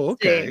 oh,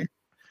 okay.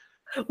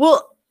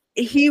 Well,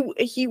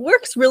 he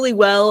works really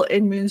well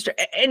in Moonstruck,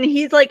 and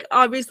he's like,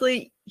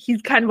 obviously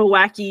he's kind of a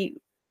wacky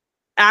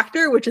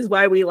actor, which is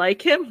why we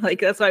like him.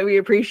 Like, that's why we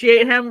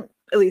appreciate him.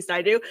 At least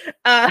I do.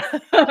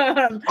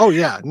 Oh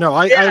yeah, no,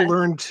 I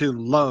learned to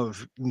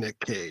love Nick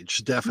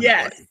Cage, definitely.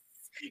 Yes.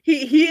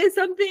 he is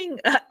something,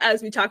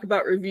 as we talk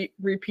about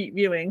repeat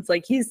viewings,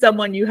 like he's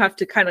someone you have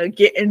to kind of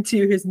get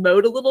into his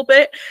mode a little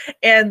bit.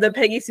 And the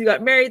Peggy Sue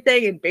Got Married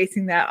thing and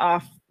basing that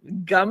off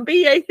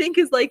Gumby, I think,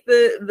 is like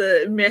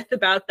the myth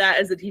about that,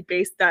 is that he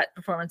based that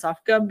performance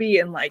off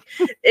Gumby, and like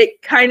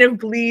it kind of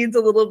bleeds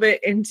a little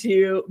bit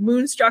into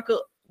Moonstruck,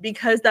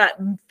 because that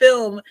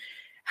film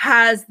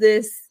has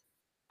this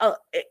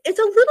it's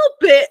a little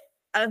bit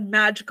of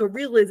magical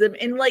realism,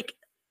 and like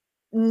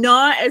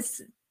not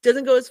as,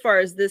 doesn't go as far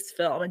as this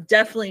film, and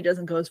definitely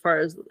doesn't go as far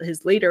as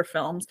his later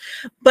films,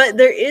 but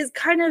there is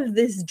kind of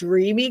this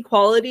dreamy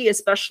quality,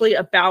 especially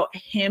about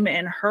him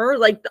and her.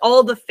 Like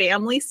all the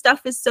family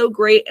stuff is so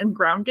great and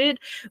grounded,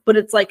 but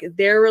it's like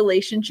their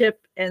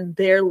relationship and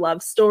their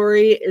love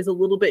story is a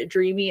little bit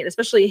dreamy, and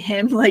especially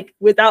him, like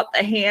without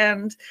the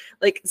hand,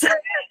 like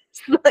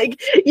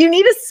like you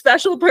need a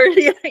special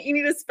person, you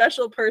need a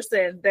special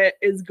person that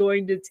is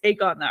going to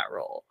take on that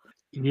role.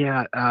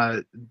 Yeah,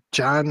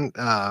 John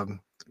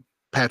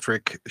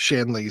Patrick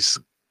Shanley's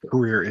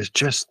career is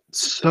just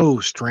so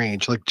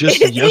strange. Like just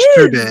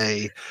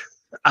yesterday,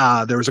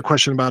 there was a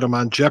question about him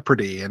on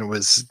Jeopardy, and it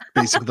was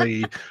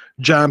basically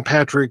John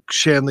Patrick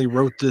Shanley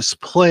wrote this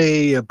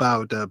play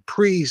about a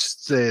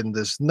priest and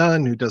this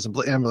nun who doesn't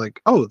believe. I'm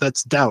like, oh,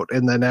 that's Doubt.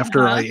 And then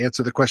after I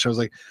answered the question, I was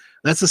like,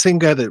 that's the same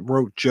guy that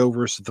wrote Joe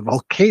versus the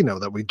Volcano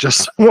that we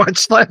just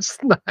watched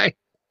last night.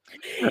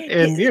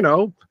 And you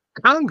know,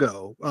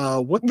 Congo,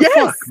 what the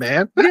fuck,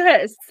 man?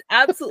 Yes,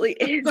 absolutely.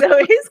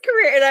 So his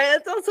career, and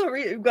that's also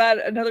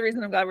another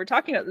reason I'm glad we're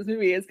talking about this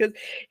movie, is because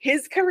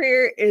his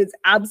career is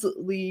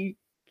absolutely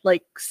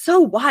like so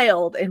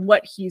wild in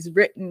what he's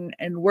written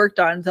and worked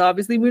on. So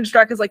obviously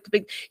Moonstruck is like the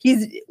big,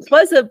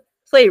 was a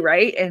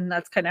playwright, and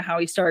that's kind of how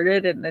he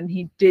started, and then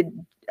he did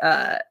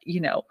the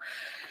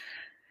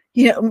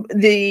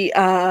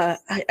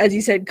as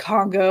you said,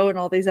 Congo and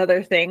all these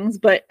other things.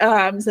 But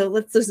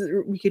so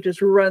we could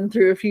just run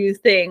through a few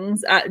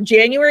things.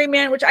 January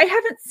Man, which I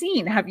haven't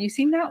seen. Have you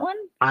seen that one?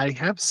 I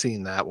have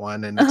seen that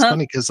one, and it's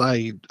funny because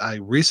I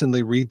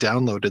recently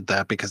re-downloaded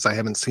that because I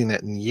haven't seen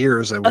it in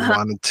years, and we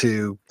wanted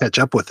to catch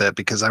up with it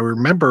because I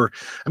remember,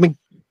 I mean,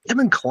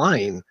 Kevin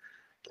Kline,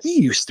 he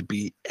used to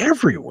be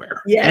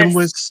everywhere and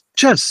was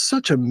just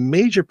such a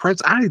major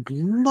presence. I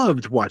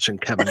loved watching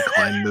Kevin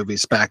Kline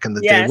movies back in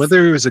the day,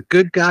 whether he was a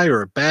good guy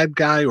or a bad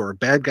guy, or a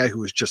bad guy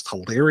who was just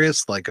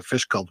hilarious, like A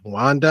Fish Called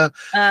Wanda.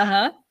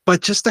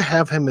 But just to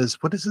have him as,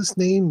 what is his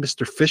name?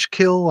 Mr.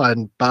 Fishkill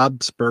on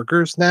Bob's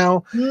Burgers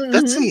now.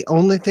 That's the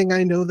only thing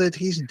I know that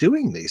he's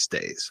doing these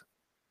days.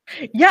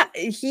 Yeah,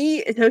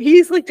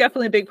 he's like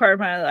definitely a big part of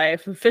my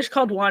life. A Fish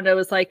Called Wanda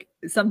was like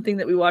something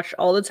that we watched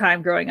all the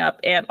time growing up,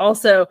 and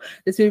also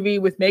this movie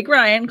with Meg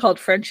Ryan called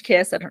French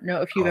Kiss. I don't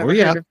know if you've ever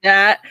heard of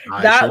that.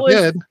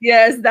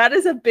 That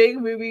is a big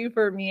movie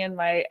for me and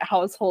my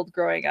household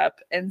growing up,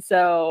 and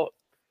so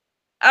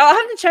I'll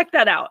have to check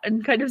that out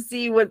and kind of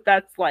see what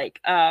that's like.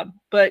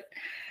 But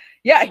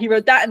yeah, he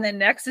wrote that, and then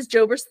next is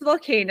Joe versus the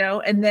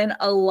Volcano, and then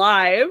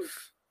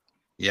Alive.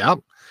 Yeah,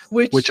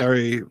 which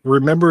I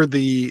remember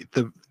the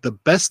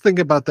best thing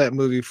about that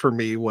movie for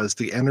me was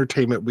the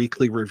Entertainment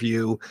Weekly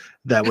review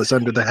that was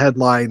under the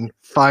headline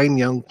 "Fine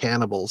Young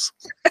Cannibals."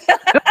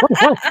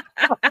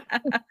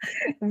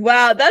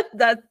 Wow,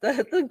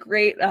 that's a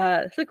great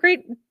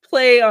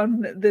play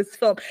on this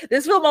film.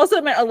 This film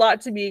also meant a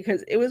lot to me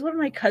because it was one of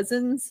my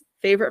cousin's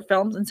favorite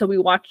films, and so we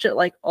watched it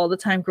like all the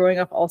time growing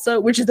up also,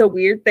 which is a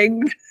weird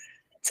thing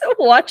to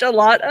watch a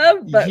lot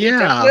of, but we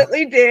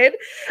definitely did.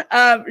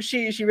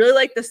 She really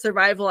liked the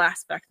survival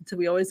aspect, and so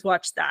we always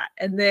watched that.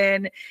 And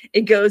then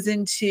it goes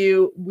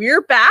into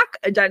We're Back,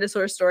 a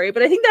dinosaur story,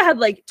 but I think that had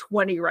like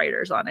 20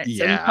 writers on it,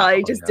 so we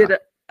probably just did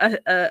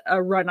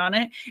a run on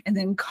it. And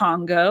then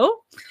Congo,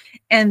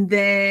 and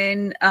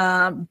then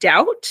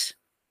Doubt,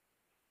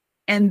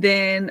 and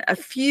then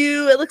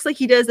it looks like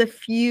he does a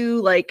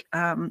few like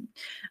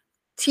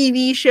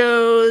TV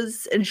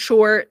shows and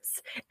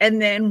shorts,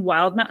 and then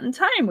Wild Mountain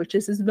Thyme, which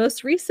is his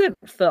most recent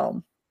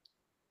film.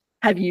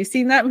 Have you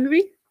seen that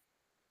movie?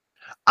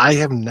 I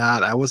have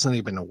not. I wasn't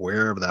even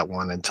aware of that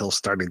one until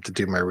starting to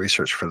do my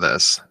research for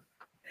this.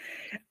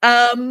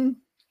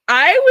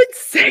 I would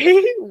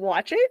say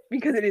watch it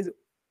because it is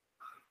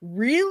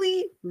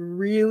really,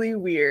 really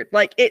weird.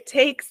 Like, it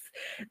takes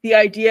the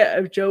idea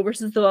of Joe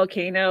versus the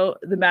Volcano,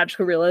 the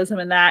magical realism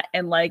in that,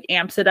 and like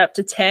amps it up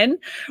to 10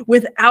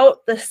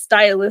 without the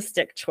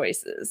stylistic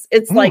choices.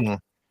 It's like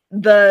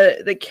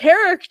the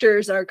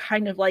characters are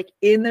kind of like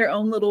in their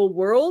own little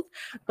world,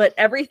 but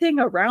everything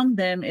around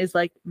them is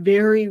like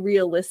very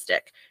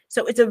realistic.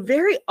 So it's a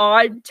very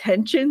odd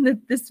tension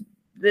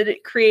that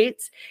it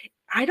creates.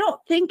 I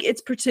don't think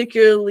it's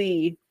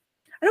particularly,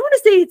 I don't want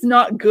to say it's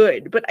not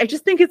good, but I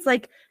just think it's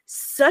like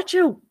such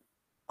a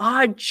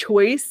odd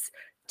choice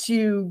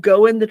to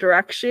go in the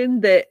direction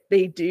that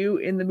they do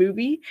in the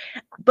movie.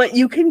 But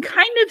you can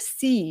kind of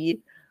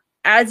see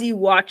as you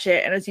watch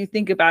it and as you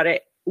think about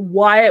it,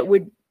 why it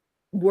would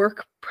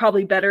work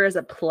probably better as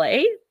a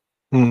play,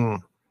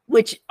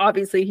 which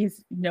obviously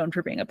he's known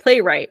for being a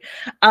playwright.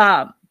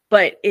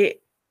 But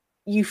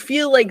you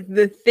feel like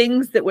the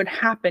things that would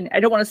happen, I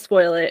don't want to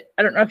spoil it.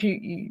 I don't know if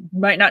you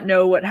might not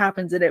know what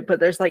happens in it, but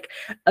there's like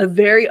a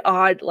very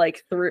odd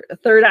like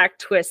third act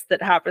twist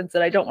that happens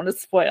that I don't want to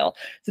spoil.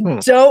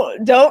 So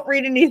don't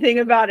read anything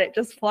about it.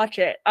 Just watch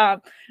it.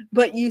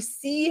 But you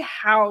see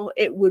how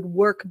it would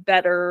work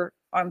better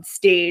on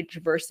stage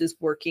versus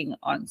working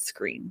on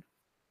screen.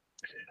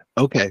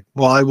 Okay.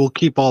 Well, I will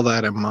keep all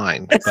that in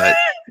mind. But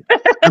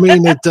I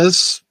mean,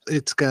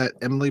 it's got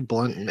Emily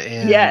Blunt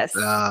and Yes.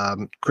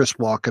 Chris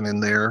Walken in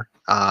there.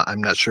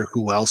 I'm not sure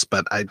who else,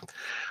 but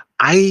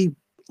I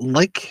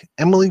like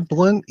Emily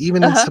Blunt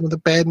even in some of the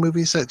bad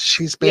movies that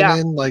she's been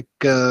in, like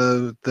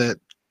that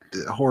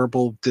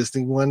horrible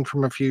Disney one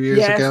from a few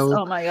years ago.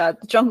 Oh my God,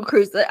 Jungle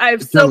Cruise. I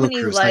have so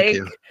many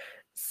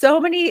so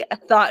many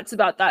thoughts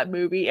about that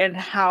movie and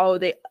how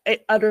it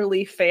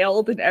utterly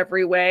failed in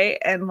every way.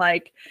 And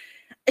like,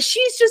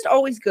 she's just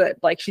always good.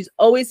 Like, she's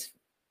always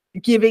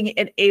giving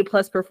an A+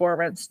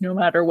 performance no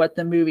matter what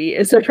the movie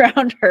is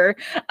around her.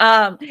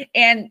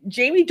 And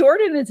Jamie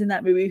Dornan is in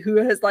that movie, who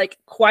has like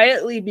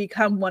quietly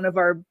become one of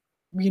our,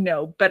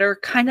 better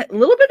kind of a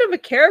little bit of a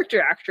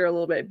character actor, a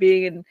little bit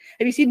being in.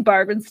 Have you seen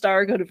Barb and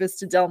Star Go to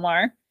Vista Del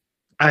Mar?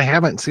 I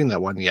haven't seen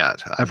that one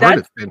yet. I've heard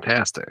it's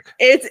fantastic.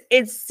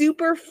 It's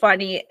super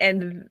funny.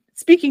 And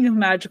speaking of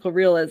magical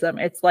realism,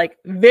 it's like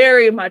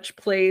very much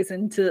plays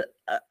into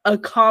a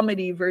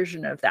comedy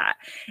version of that.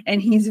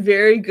 And he's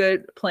very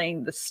good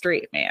playing the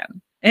straight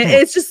man. And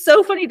it's just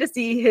so funny to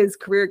see his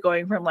career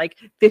going from like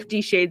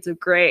 50 Shades of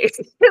Grey,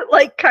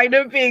 like kind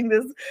of being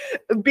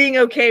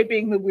okay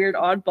being the weird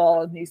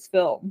oddball in these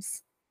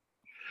films.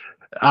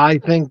 I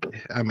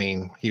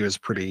mean, he was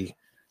pretty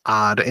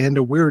odd and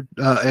a weird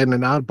and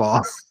an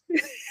oddball.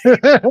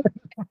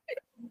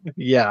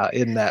 Yeah,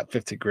 in that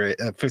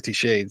 50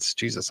 Shades.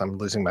 Jesus, I'm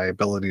losing my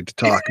ability to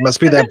talk. It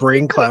must be that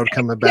brain cloud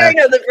coming back.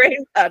 Yeah, I know, the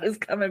brain cloud is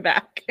coming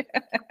back.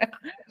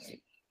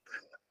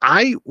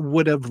 I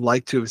would have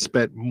liked to have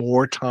spent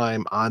more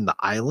time on the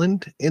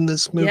island in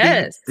this movie.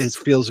 Yes. It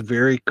feels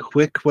very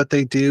quick what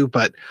they do,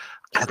 but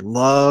I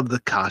love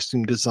the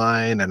costume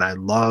design and I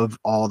love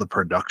all the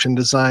production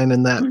design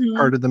in that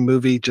part of the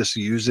movie, just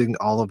using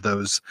all of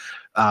those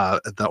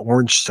the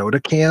orange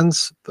soda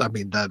cans. I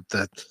mean,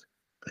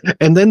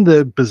 and then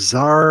the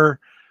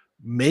bizarre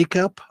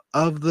makeup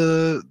of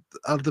the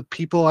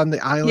people on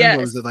the island. Yes.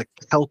 Was it like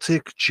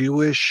Celtic,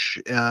 Jewish?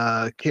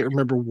 Can't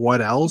remember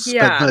what else.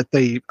 Yeah. But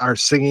they are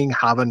singing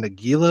Hava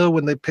Nagila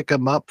when they pick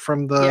them up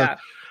from the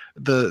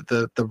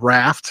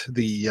raft,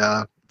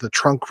 the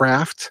trunk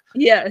raft.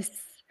 Yes.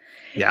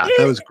 Yeah,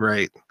 that was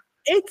great.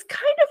 It's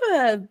kind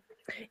of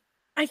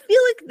I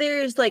feel like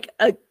there's like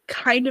a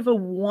kind of a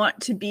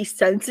want to be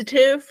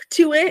sensitive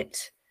to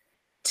it,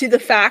 to the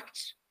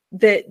fact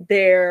that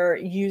they're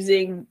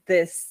using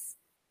this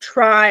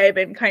tribe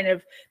and kind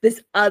of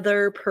this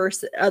other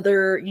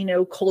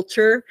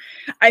culture.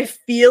 I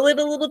feel it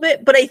a little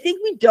bit, but I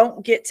think we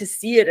don't get to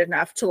see it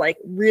enough to like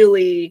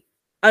really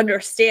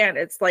understand.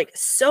 It's like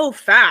so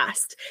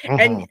fast.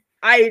 And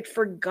I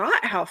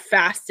forgot how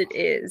fast it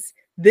is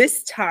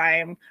this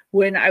time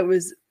when I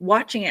was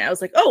watching it. I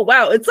was like, oh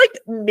wow, it's like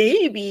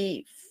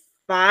maybe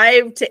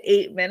 5 to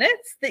 8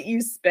 minutes that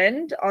you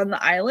spend on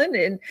the island,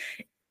 and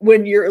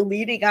when you're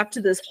leading up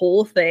to this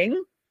whole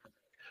thing.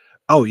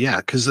 Oh yeah,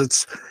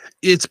 because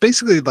it's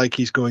basically like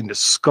he's going to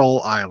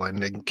Skull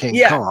Island in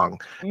King Kong,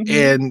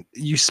 and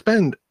you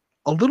spend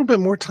a little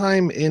bit more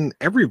time in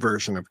every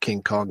version of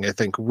King Kong, I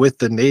think, with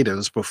the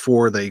natives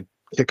before they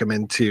kick him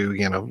into,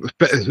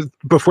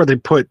 before they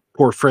put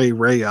poor Fray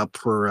Ray up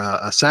for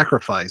a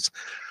sacrifice.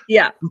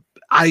 Yeah.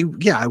 I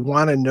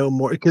want to know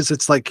more, because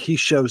it's like he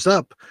shows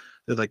up,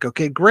 they're like,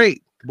 okay,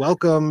 great,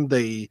 welcome.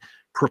 They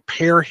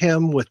prepare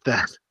him with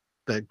that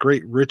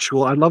great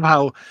ritual. I love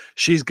how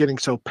she's getting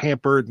so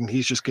pampered and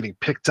he's just getting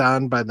picked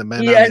on by the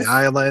men on the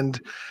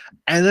island.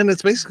 And then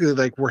it's basically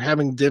like, we're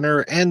having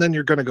dinner and then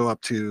you're going to go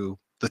up to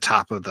the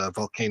top of the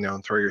volcano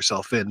and throw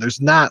yourself in. There's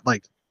not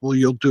like, well,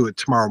 you'll do it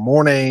tomorrow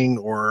morning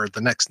or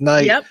the next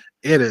night.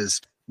 It is,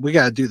 we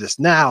got to do this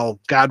now.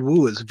 God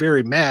Wu is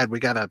very mad.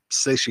 We got to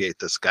satiate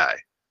this guy.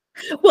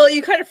 Well,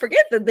 you kind of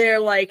forget that they're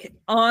like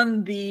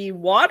on the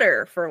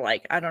water for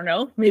like, I don't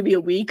know, maybe a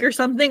week or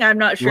something. I'm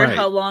not sure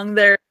how long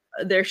they're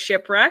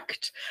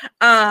shipwrecked.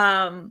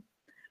 But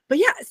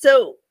yeah,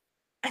 so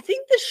I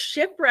think the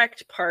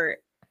shipwrecked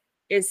part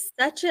is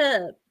such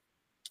a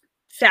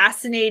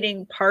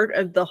fascinating part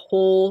of the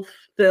whole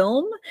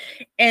film,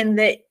 and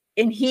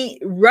he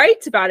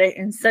writes about it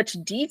in such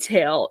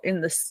detail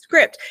in the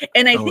script.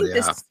 And I think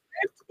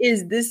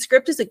this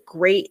script is a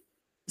great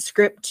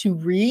script to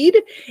read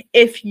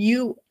if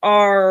you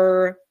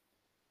are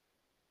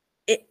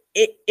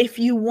if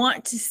you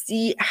want to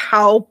see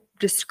how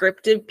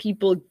descriptive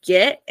people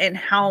get and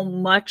how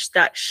much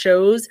that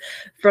shows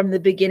from the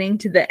beginning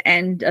to the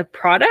end of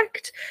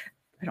product.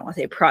 I don't want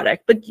to say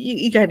product, but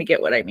you kind of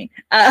get what I mean.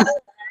 I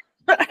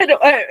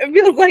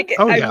feel like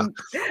I have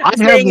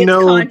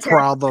no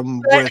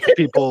problem with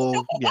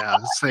people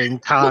saying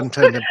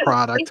content and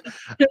product,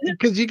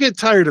 because you get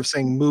tired of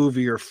saying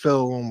movie or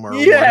film or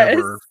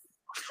whatever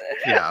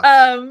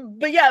Yeah.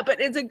 But yeah,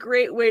 but it's a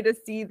great way to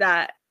see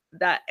that.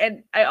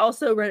 And I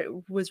also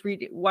was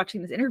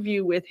watching this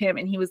interview with him,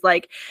 and he was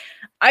like,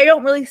 I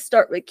don't really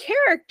start with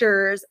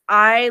characters.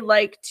 I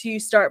like to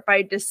start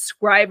by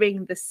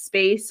describing the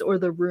space or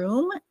the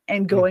room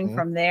and going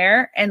from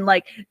there. And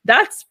like,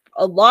 that's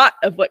a lot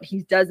of what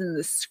he does in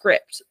the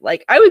script.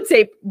 Like, I would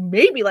say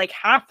maybe like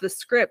half the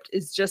script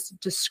is just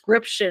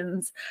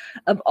descriptions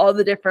of all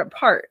the different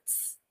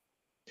parts.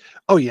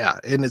 Oh yeah,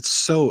 and it's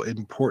so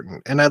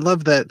important. And I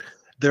love that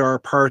there are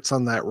parts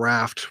on that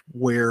raft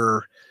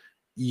where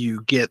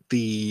you get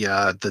the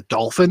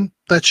dolphin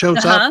that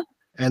shows up,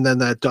 and then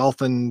that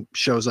dolphin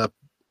shows up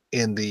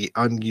in the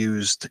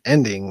unused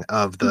ending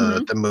of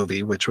the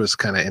movie, which was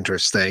kind of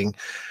interesting.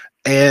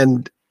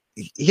 And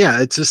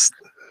yeah, it's just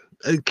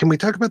can we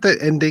talk about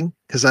that ending?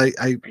 Because I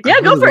yeah,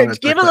 really go for want to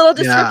it. Give talk a little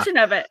description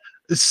of it.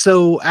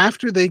 So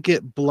after they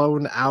get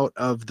blown out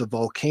of the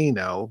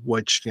volcano,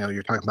 which, you know,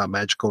 you're talking about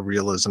magical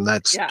realism,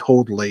 that's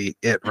totally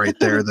it right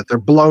there, that they're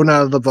blown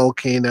out of the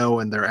volcano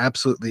and they're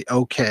absolutely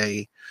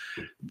okay.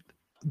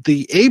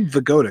 The Abe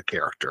Vigoda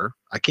character,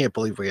 I can't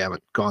believe we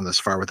haven't gone this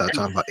far without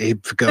talking about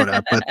Abe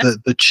Vigoda, but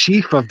the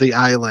chief of the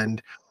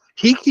island,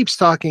 he keeps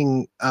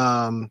talking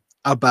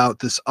about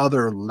this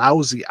other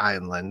lousy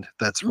island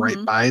that's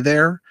right by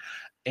there.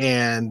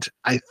 And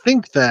I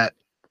think that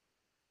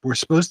we're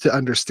supposed to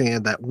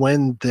understand that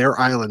when their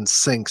island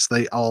sinks,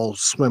 they all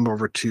swim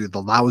over to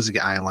the lousy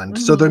island.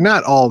 So they're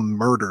not all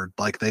murdered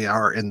like they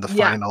are in the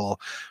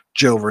final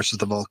Joe versus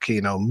the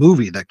Volcano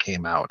movie that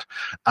came out.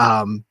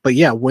 But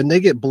yeah, when they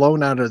get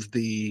blown out of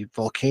the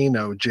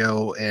volcano,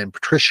 Joe and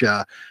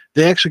Patricia,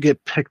 they actually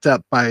get picked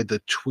up by the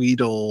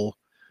Tweedledum,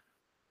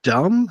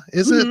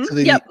 is it? To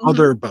the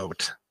other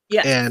boat.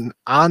 Yeah. And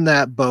on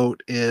that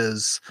boat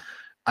is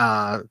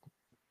Mr.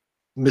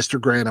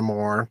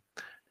 Granamore,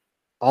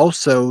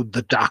 also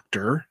the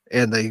doctor,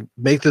 and they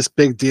make this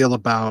big deal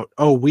about,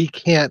 oh, we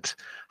can't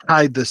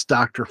hide this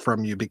doctor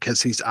from you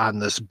because he's on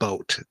this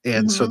boat.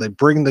 And so they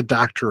bring the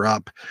doctor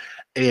up,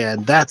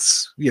 and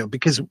that's, you know,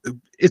 because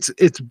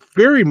it's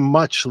very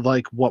much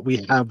like what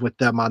we have with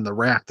them on the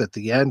raft at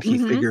the end. He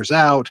figures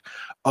out,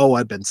 oh,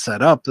 I've been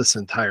set up this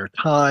entire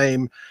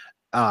time.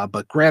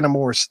 But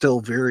Granamore is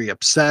still very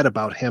upset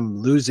about him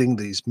losing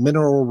these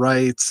mineral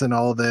rights and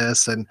all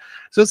this. And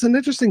so it's an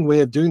interesting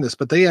way of doing this,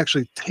 but they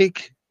actually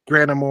take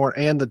Granamore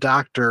and the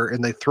doctor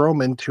and they throw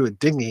them into a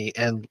dinghy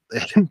and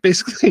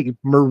basically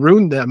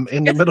maroon them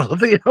in the middle of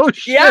the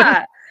ocean.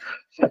 Yeah.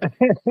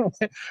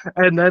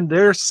 And then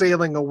they're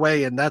sailing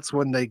away, and that's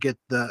when they get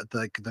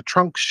the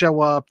trunks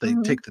show up. They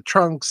take the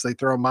trunks, they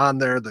throw them on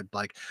there. They're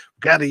like,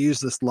 got to use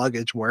this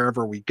luggage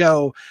wherever we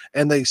go,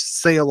 and they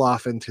sail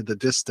off into the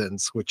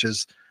distance, which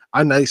is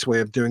a nice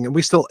way of doing it.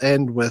 We still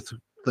end with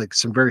like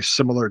some very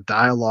similar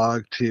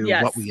dialogue to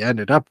what we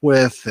ended up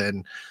with,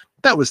 and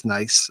that was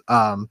nice.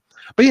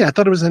 But yeah, I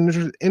thought it was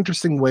an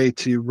interesting way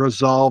to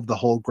resolve the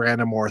whole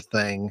Granamore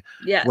thing,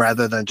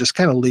 rather than just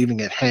kind of leaving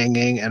it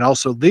hanging, and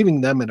also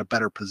leaving them in a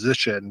better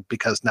position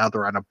because now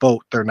they're on a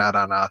boat. They're not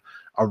on a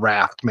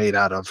raft made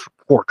out of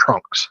 4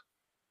 trunks.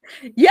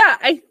 Yeah,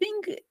 I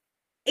think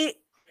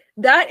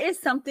that is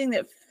something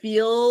that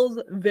feels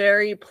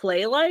very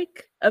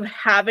play-like, of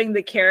having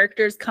the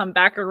characters come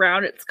back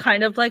around. It's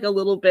kind of like a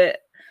little bit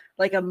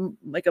like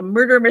a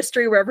murder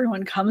mystery where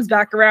everyone comes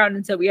back around,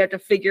 and so we have to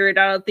figure it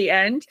out at the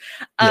end.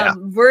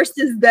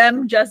 Versus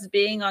them just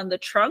being on the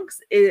trunks,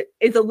 it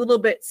is a little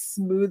bit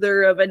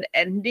smoother of an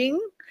ending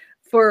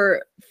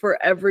for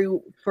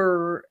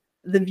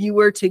the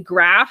viewer to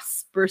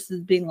grasp,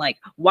 versus being like,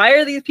 why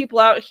are these people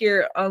out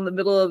here on the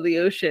middle of the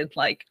ocean?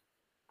 Like,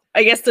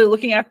 I guess they're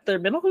looking after their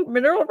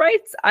mineral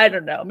rights. I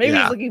don't know. Maybe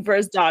he's looking for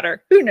his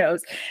daughter. Who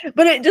knows?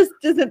 But it just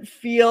doesn't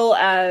feel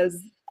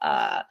as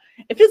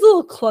it feels a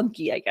little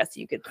clunky, I guess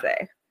you could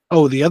say.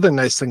 Oh, the other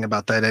nice thing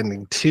about that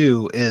ending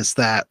too is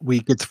that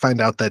we get to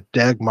find out that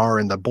Dagmar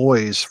and the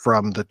boys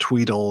from the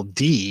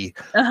Tweedledee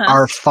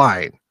are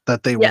fine,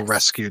 that they were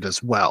rescued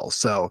as well.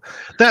 So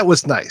that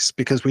was nice,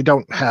 because we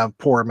don't have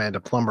poor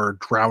Amanda Plummer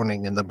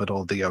drowning in the middle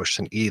of the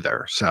ocean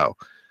either. So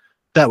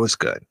that was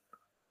good.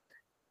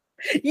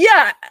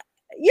 Yeah,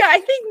 I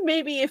think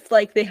maybe if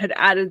like they had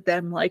added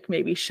them like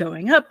maybe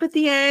showing up at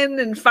the end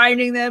and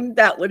finding them,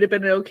 that would have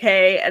been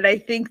okay. And I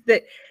think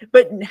that,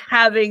 but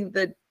having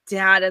the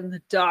dad and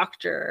the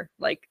doctor,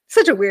 like,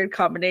 such a weird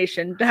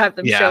combination to have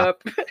them show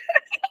up at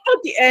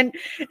the end,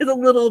 is a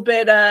little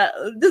bit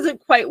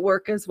doesn't quite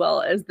work as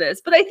well as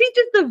this. But I think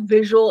just the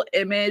visual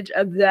image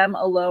of them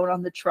alone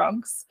on the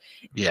trunks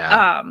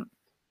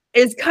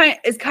is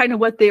kind of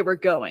what they were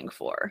going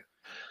for.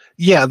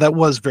 Yeah, that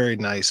was very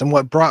nice. And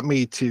what brought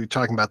me to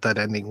talking about that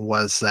ending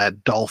was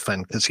that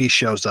dolphin, because he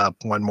shows up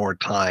one more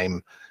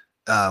time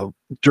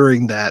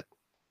during that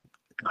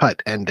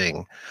cut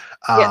ending.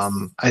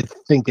 I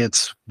think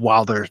it's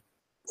while they're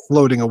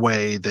floating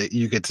away that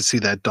you get to see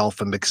that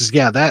dolphin, because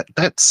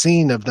that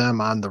scene of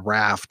them on the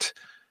raft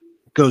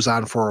goes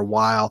on for a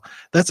while.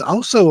 That's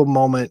also a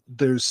moment,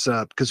 there's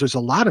because there's a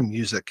lot of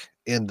music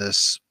in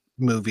this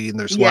movie, and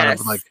there's a lot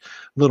of like Yes.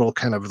 little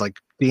kind of like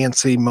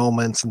dancey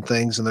moments and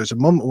things. And there's a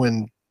moment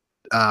when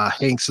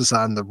Hanks is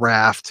on the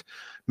raft.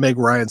 Meg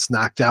Ryan's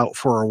knocked out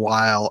for a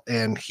while,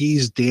 and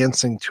he's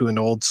dancing to an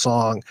old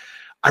song.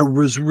 I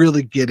was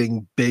really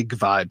getting big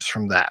vibes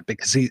from that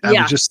because I was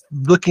Yeah. just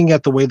looking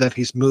at the way that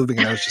he's moving,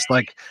 and I was just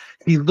like,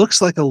 he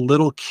looks like a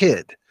little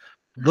kid.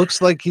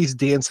 Looks like he's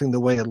dancing the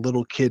way a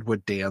little kid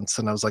would dance.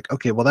 And I was like,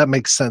 okay, well, that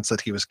makes sense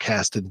that he was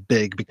casted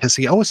big because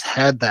he always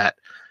had that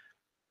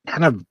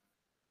kind of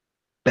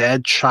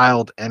bad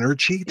child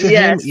energy to him,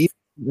 Yes. even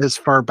as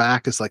far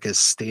back as like his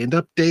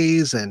stand-up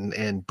days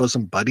and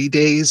bosom buddy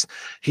days.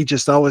 He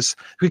just always,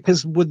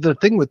 because with the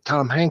thing with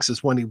Tom Hanks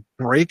is when he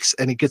breaks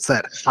and he gets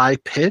that high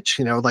pitch,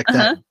 like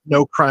that Uh-huh.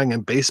 no crying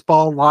in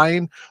baseball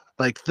line,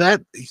 like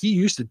that, he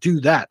used to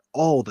do that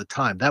all the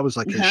time. That was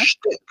like his Uh-huh.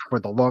 shtick for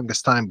the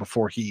longest time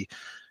before he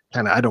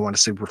kind of, I don't want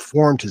to say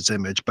reformed his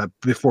image, but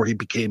before he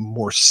became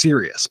more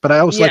serious. But I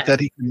always like Yes. that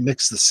he can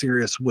mix the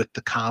serious with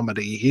the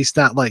comedy. He's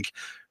not like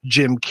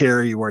Jim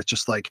Carrey, where it's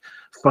just like,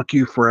 fuck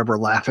you forever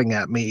laughing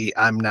at me.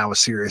 I'm now a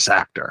serious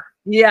actor.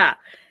 Yeah.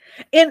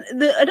 And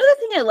another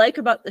thing I like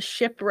about the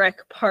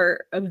shipwreck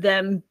part of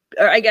them,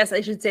 or I guess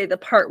I should say the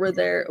part where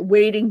they're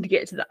waiting to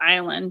get to the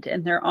island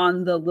and they're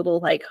on the little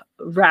like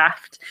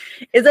raft,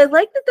 is I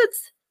like that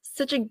that's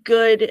such a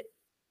good,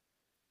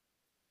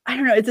 I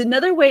don't know, it's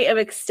another way of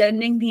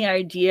extending the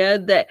idea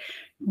that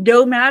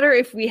no matter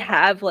if we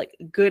have like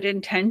good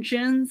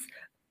intentions,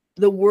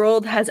 the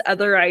world has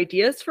other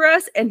ideas for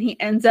us, and he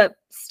ends up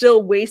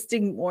still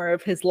wasting more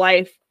of his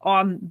life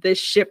on this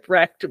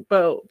shipwrecked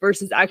boat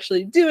versus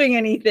actually doing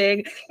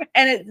anything.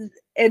 And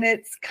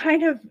it's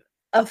kind of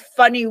a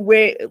funny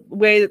way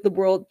that the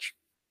world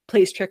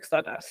plays tricks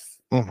on us.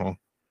 Mhm.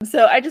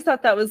 So I just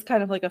thought that was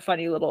kind of like a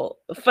funny little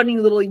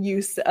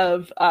use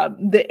of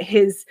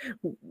his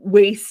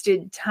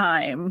wasted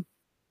time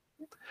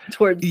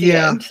towards the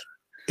Yeah, end.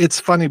 it's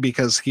funny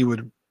because he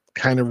would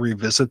kind of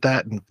revisit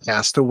that and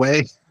Cast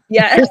Away,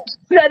 Yes,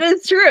 that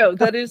is true.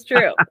 That is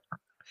true.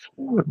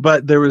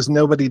 but there was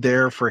nobody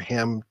there for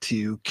him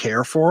to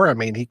care for. I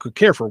mean, he could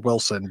care for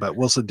Wilson, but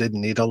Wilson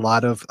didn't need a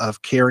lot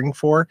of caring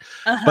for.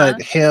 Uh-huh.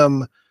 But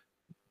him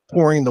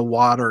pouring the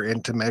water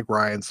into Meg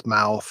Ryan's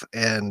mouth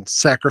and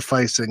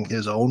sacrificing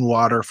his own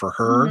water for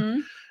her, Hmm.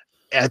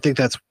 I think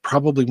that's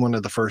probably one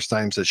of the first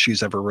times that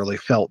she's ever really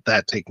felt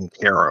that taken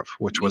care of,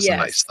 which was a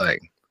nice Yes.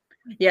 thing.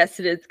 Yes,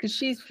 it is, because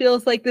she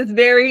feels like this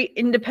very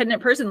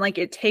independent person. Like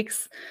it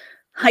takes,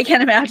 I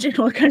can't imagine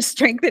what kind of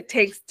strength it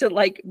takes to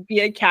like be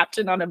a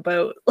captain on a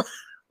boat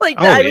like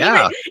Oh that. I mean,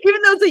 yeah.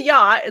 even though it's a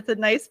yacht, it's a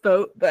nice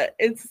boat, but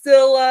it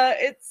still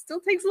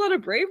takes a lot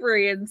of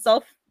bravery and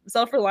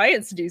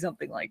self-reliance to do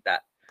something like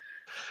that.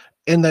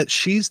 And that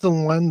she's the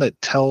one that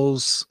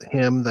tells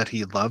him that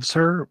he loves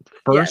her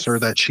first, or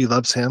Yes. that she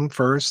loves him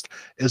first,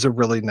 is a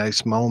really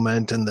nice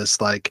moment. And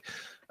this like,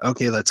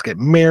 okay, let's get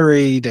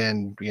married,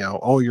 and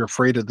oh, you're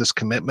afraid of this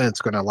commitment,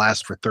 it's going to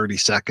last for 30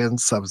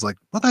 seconds. I was like,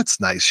 well, that's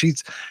nice.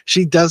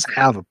 She does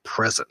have a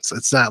presence.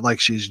 It's not like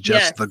she's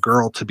just Yes. the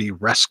girl to be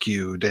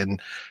rescued.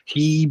 And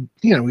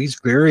he's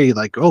very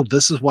like, oh,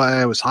 this is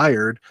why I was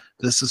hired,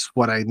 this is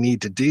what I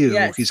need to do.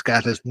 Yes. He's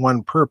got his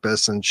one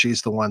purpose, and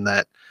she's the one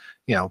that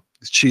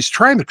she's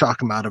trying to talk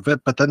him out of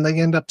it, but then they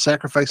end up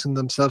sacrificing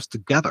themselves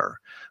together,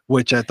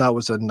 which I thought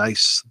was a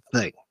nice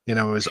thing. It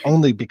was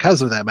only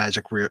because of that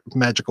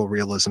magical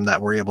realism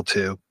that we're able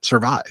to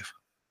survive.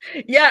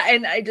 Yeah,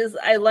 and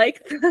I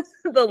like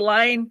the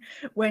line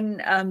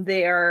when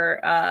they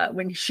are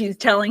when she's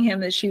telling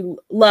him that she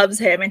loves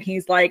him, and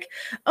he's like,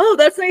 "Oh,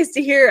 that's nice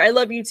to hear. I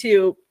love you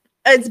too.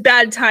 It's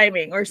bad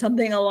timing," or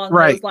something along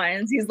Right. those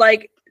lines. He's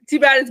like, "Too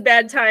bad it's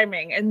bad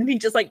timing," and then he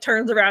just like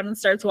turns around and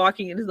starts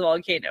walking into the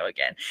volcano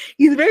again.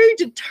 He's very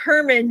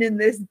determined in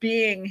this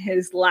being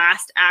his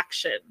last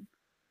action.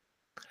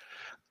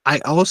 I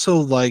also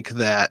like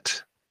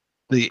that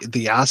the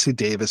Ossie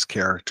Davis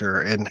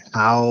character and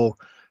how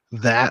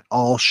that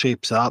all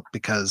shapes up,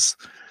 because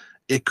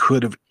it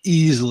could have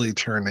easily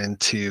turned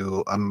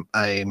into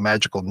a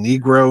magical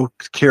Negro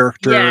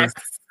character. Yes.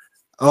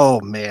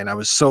 Oh man, I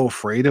was so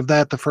afraid of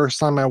that the first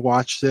time I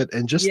watched it,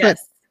 and just that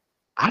Yes.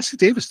 Ossie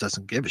Davis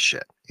doesn't give a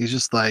shit. He's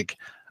just like,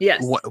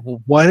 Yes.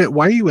 why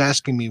are you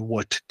asking me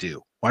what to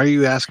do? Why are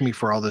you asking me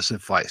for all this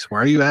advice? Why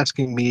are you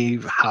asking me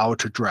how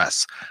to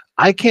dress?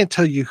 I can't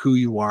tell you who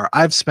you are.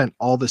 I've spent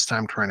all this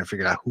time trying to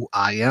figure out who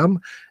I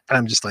am. And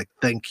I'm just like,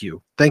 thank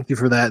you. Thank you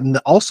for that. And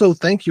also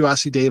thank you,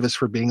 Ossie Davis,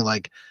 for being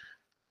like,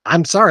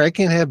 I'm sorry, I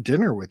can't have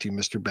dinner with you,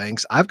 Mr.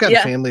 Banks. I've got a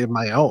Yeah. family of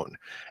my own.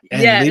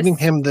 And Yes. leaving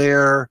him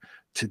there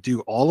to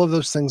do all of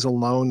those things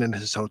alone in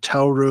his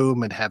hotel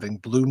room and having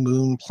Blue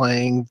Moon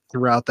playing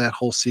throughout that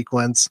whole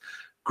sequence.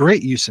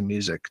 Great use of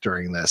music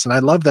during this. And I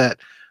love that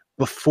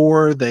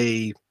before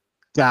they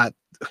got,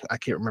 I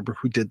can't remember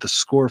who did the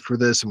score for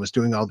this and was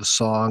doing all the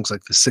songs,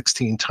 like the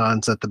 16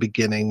 Tons at the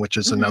beginning, which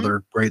is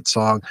another great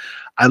song.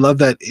 I love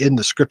that in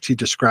the script he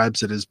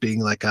describes it as being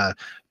like a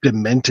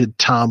demented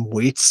Tom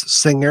Waits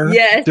singer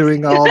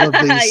doing all of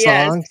these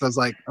songs. I was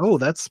like, oh,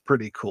 that's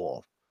pretty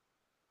cool.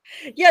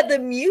 Yeah, the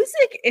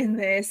music in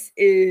this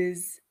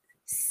is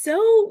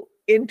so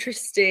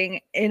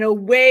interesting in a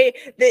way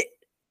that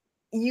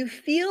you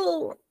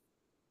feel.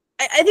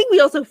 I think we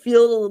also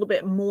feel it a little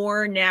bit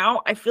more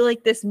now. I feel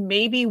like this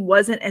maybe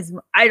wasn't as,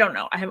 I don't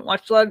know. I haven't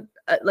watched a lot of,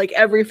 like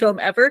every film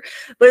ever,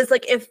 but it's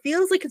like, it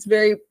feels like it's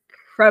very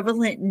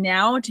prevalent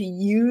now to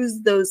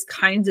use those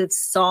kinds of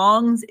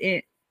songs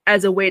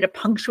as a way to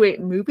punctuate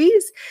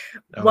movies.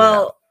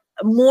 Well,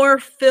 more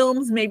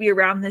films maybe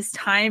around this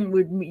time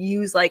would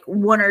use like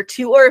one or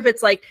two, or if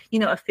it's like, you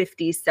know, a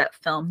 50s set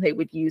film, they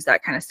would use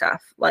that kind of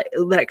stuff, like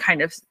that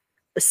kind of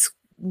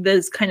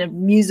those kind of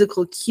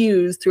musical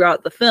cues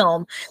throughout the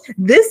film.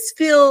 This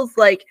feels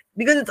like,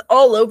 because it's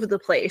all over the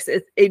place,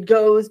 it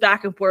goes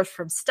back and forth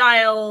from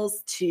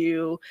styles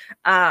to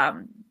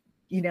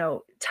you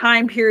know,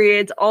 time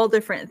periods, all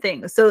different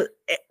things. So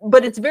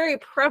but it's very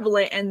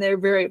prevalent, and they're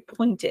very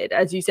pointed,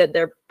 as you said,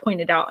 they're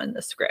pointed out in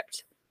the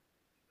script.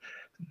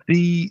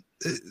 The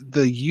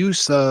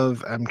use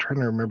of, I'm trying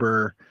to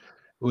remember,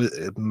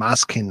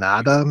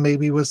 Masquinada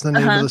maybe was the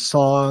name of the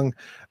song,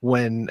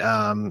 when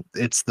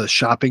it's the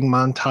shopping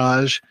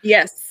montage.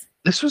 Yes.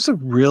 This was a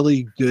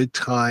really good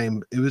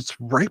time. It was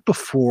right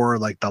before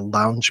like the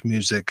lounge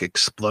music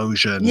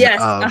explosion.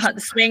 Yes, of the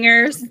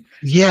swingers.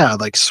 Yeah,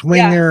 like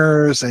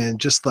swingers, and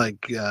just like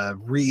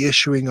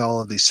reissuing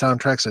all of these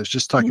soundtracks. I was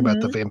just talking about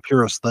the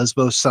Vampiros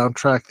Lesbos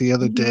soundtrack the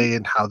other day,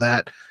 and how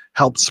that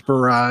helped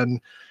spur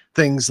on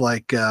things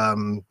like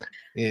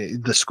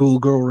the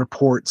Schoolgirl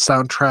Report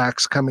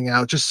soundtracks coming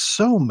out. Just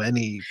so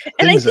many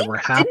things that were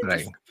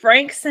happening.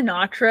 Frank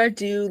Sinatra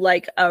do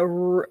like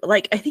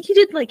I think he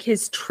did like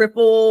his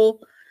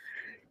triple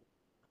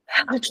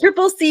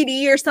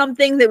CD or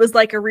something that was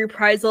like a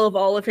reprisal of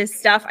all of his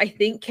stuff. I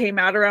think came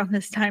out around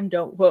this time.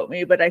 Don't quote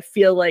me, but I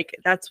feel like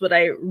that's what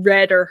I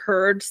read or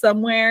heard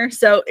somewhere.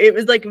 So it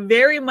was like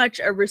very much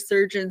a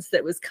resurgence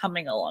that was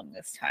coming along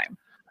this time.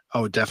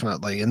 Oh,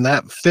 definitely. And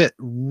that fit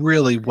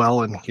really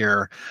well in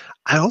here.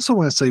 I also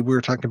want to say, we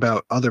were talking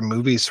about other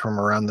movies from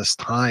around this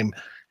time.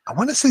 I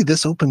want to say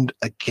this opened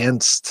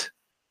against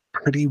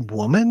Pretty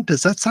Woman.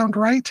 Does that sound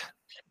right?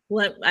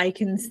 Well, I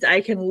can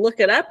look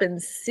it up and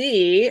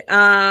see.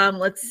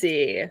 Let's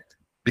see.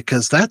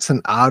 Because that's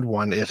an odd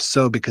one, if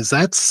so, because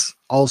that's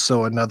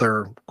also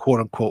another quote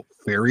unquote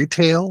fairy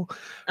tale,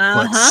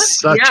 but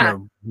such a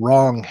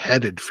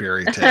wrong-headed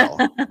fairy tale.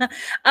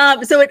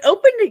 So it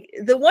opened,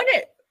 the one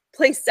it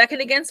placed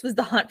second against was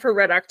The Hunt for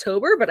Red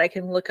October, but I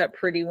can look up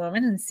Pretty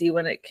Woman and see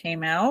when it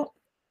came out.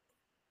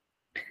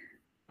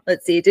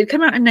 Let's see, it did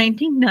come out in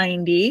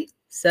 1990,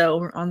 so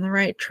we're on the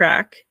right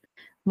track.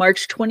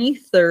 March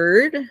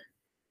 23rd.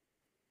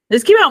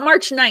 This came out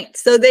March 9th,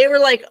 so they were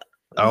like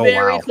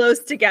very close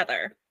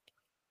together.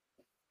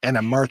 And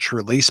a March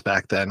release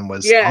back then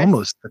was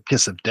almost a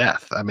kiss of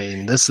death. I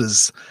mean, this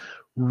is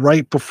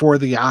right before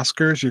the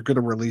Oscars. You're going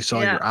to release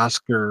all your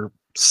Oscar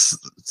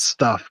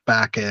stuff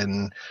back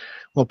in,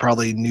 well,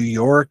 probably New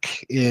York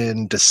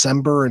in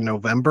December and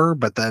November,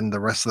 but then the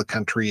rest of the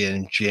country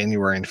in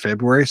January and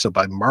February. So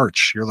by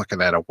March, you're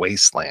looking at a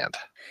wasteland.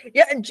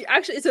 Yeah, and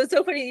actually, so it's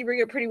so funny you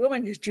bring up Pretty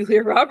Woman, because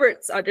Julia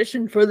Roberts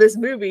auditioned for this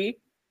movie.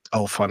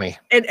 Oh, funny.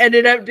 And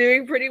ended up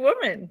doing Pretty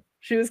Woman.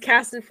 She was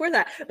casted for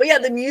that. But yeah,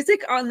 the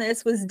music on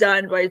this was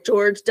done by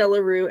George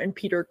Delarue and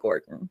Peter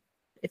Gordon.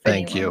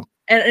 Thank you.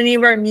 And any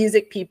of our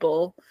music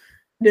people,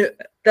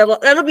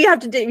 that'll have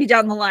to be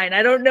down the line.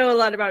 I don't know a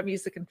lot about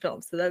music and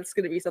film, so that's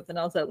going to be something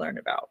else I learn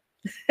about.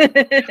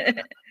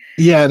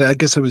 Yeah, and I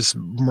guess it was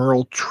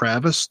Merle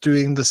Travis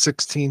doing the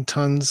 16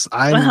 tons.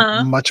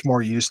 I'm much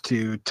more used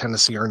to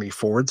Tennessee Ernie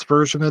Ford's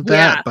version of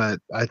that, but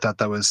I thought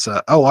that was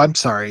I'm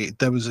sorry,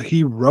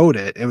 he wrote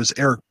it. It was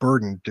Eric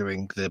Burden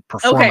doing the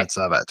performance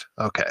of it.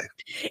 Okay.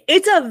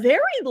 It's a very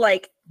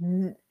like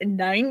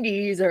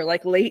 90s or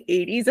like late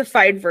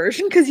 80s-ified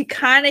version, because you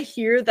kind of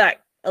hear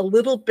that a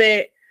little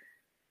bit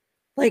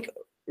like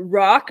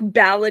rock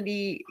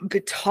ballady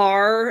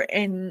guitar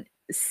and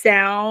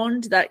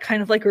sound, that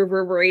kind of like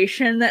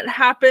reverberation that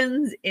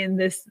happens in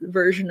this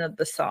version of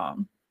the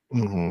song,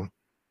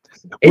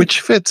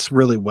 which fits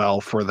really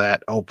well for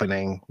that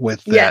opening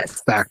with that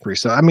factory.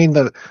 So I mean,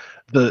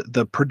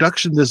 the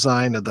production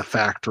design of the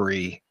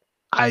factory,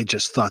 I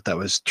just thought that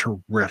was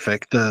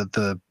terrific.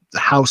 The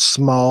how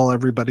small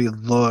everybody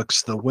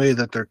looks, the way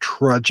that they're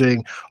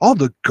trudging, all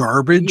the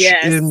garbage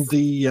in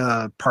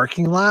the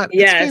parking lot.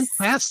 It's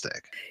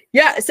fantastic.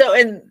 Yeah, so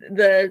and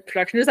the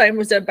production design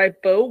was done by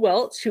Bo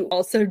Welch, who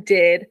also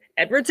did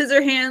Edward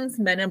Scissorhands,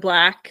 Men in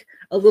Black,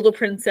 A Little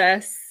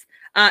Princess,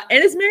 and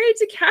is married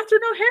to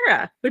Catherine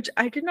O'Hara, which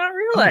I did not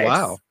realize. Oh,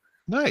 wow,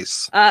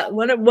 nice.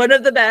 One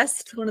of the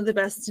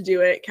best to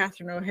do it,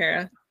 Catherine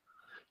O'Hara.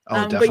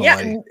 Oh, definitely. But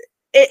yeah,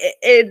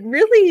 it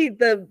really,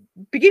 the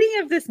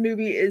beginning of this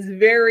movie is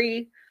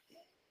very,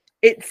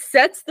 it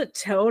sets the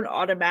tone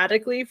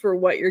automatically for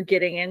what you're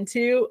getting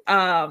into.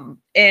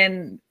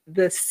 And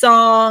the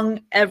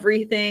song,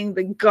 everything,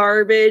 the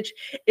garbage,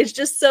 it's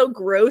just so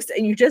gross.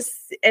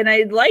 And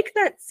I like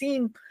that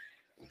scene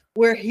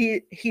where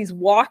he's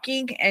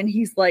walking and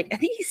he's like, I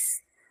think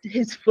he's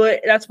his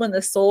foot, that's when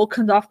the soul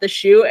comes off the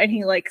shoe, and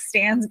he like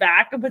stands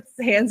back and puts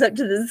his hands up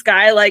to the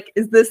sky like,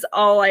 is this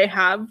all I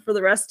have for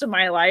the rest of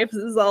my life?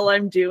 This is all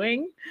I'm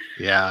doing?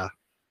 Yeah.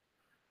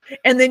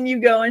 And then you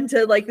go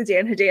into like the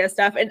Dan Hedaya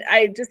stuff, and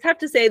I just have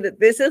to say that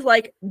this is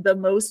like the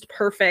most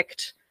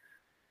perfect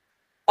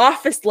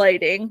office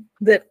lighting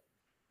that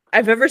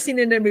I've ever seen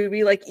in a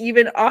movie. Like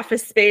even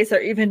Office Space or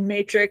even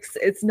Matrix,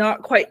 it's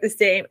not quite the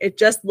same. It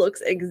just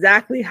looks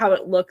exactly how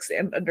it looks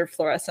under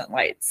fluorescent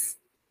lights.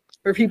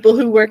 For people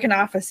who work in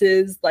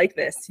offices like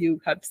this, you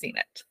have seen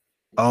it.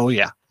 Oh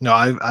yeah. No,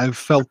 I've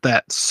felt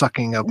that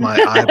sucking of my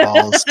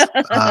eyeballs,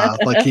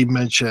 like he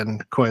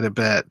mentioned quite a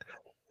bit.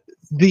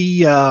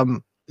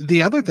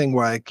 The other thing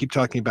where I keep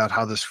talking about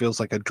how this feels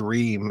like a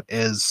dream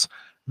is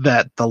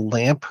that the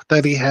lamp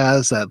that he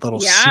has, that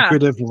little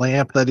secretive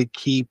lamp that he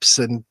keeps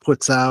and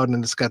puts out,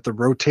 and it's got the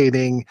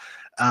rotating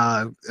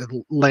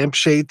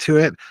lampshade to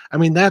it. I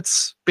mean,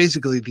 that's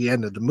basically the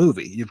end of the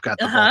movie. You've got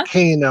the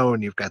volcano,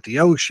 and you've got the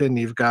ocean,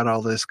 you've got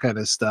all this kind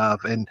of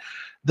stuff. And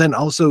then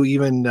also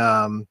even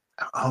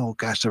oh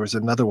gosh, there was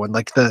another one,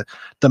 like the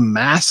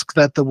mask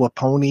that the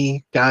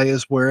Waponi guy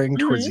is wearing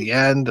towards the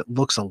end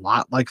looks a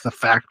lot like the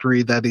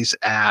factory that he's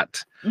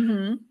at.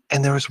 And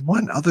there was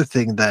one other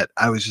thing that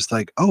I was just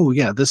like, oh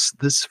yeah,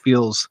 this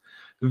feels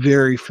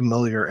very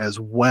familiar as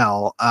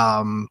well.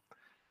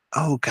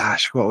 Oh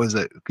gosh, what was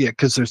it? Yeah,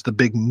 because there's the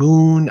big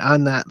moon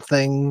on that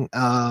thing.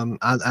 On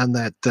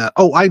that.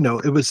 Oh, I know.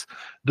 It was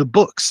the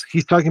books.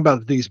 He's talking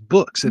about these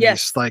books, and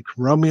it's like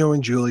Romeo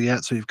and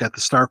Juliet. So you've got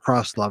the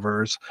star-crossed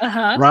lovers,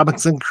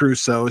 Robinson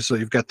Crusoe. So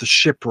you've got the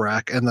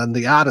shipwreck, and then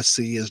the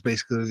Odyssey is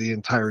basically the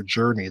entire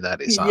journey that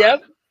he's on.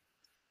 Yep.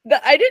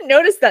 I didn't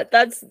notice that.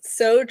 That's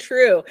so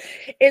true.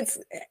 It's,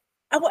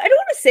 I don't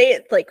want to say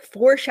it's like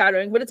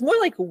foreshadowing, but it's more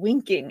like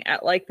winking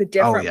at like the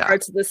different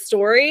parts of the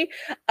story,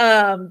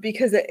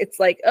 because it's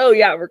like, oh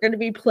yeah, we're going to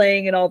be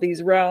playing in all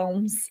these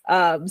realms,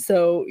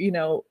 so you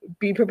know,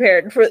 be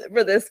prepared for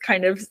this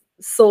kind of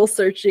soul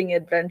searching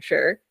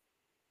adventure.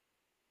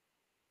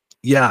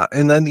 Yeah,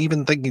 and then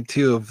even thinking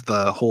too of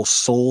the whole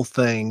soul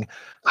thing,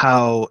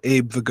 how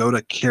Abe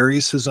Vigoda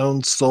carries his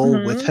own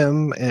soul with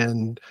him,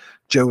 and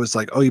Joe was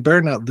like, "Oh, you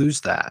better not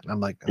lose that." And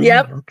I'm like,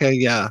 okay,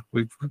 yeah,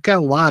 we've got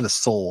a lot of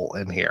soul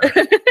in here."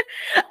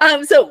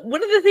 So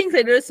one of the things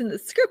I noticed in the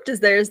script is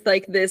there's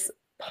like this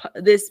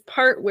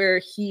part where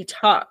he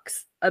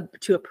talks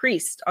to a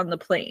priest on the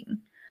plane,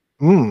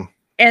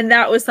 and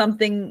that was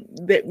something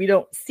that we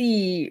don't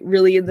see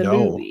really in the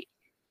movie.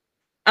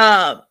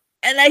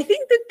 And I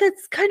think that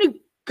that's kind of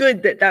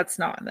good that that's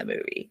not in the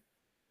movie.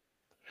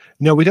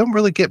 No, we don't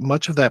really get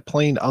much of that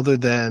plane, other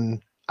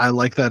than I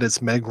like that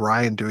it's Meg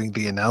Ryan doing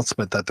the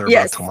announcement that they're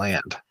about to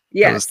land.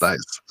 That was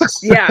nice.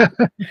 Yeah.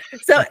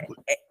 So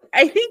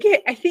I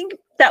think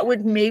that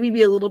would maybe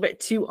be a little bit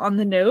too on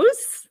the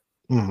nose.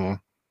 And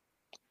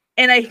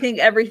I think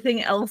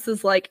everything else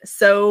is like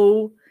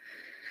so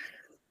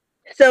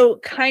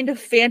kind of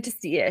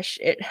fantasy-ish.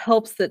 It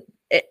helps that,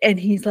 and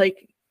he's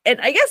like,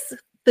 and I guess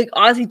the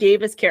Ozzie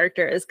Davis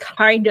character is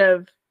kind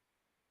of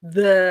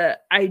the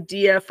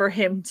idea for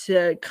him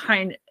to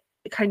kind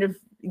of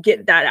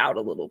get that out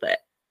a little bit.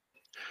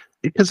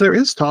 Because there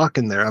is talk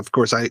in there. Of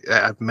course,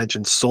 I've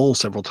mentioned soul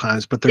several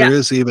times, but there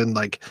is even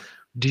like,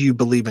 do you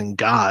believe in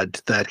God?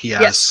 That he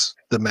asks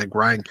the Meg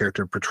Ryan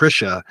character,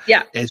 Patricia.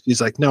 And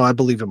she's like, no, I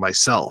believe in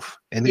myself.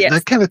 And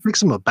that kind of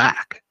takes him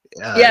aback.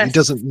 He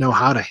doesn't know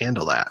how to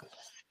handle that.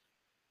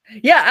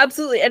 Yeah,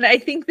 absolutely. And I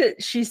think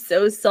that she's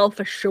so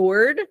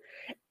self-assured.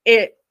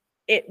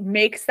 It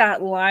makes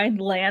that line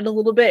land a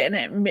little bit,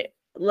 and a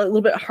little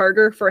bit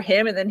harder for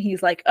him. And then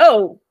he's like,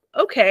 oh,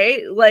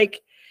 okay.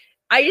 Like,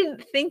 I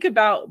didn't think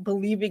about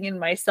believing in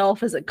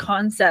myself as a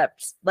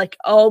concept. Like,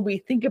 all we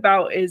think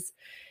about is,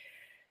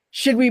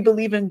 should we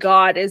believe in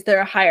God? Is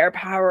there a higher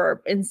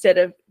power, instead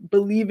of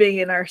believing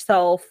in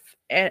ourselves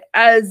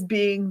as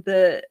being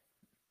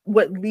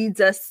what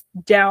leads us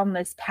down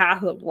this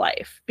path of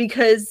life?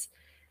 Because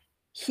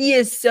he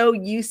is so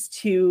used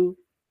to,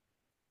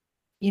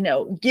 you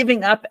know,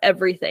 giving up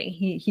everything.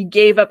 He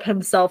gave up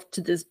himself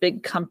to this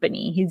big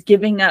company. He's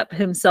giving up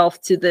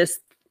himself to this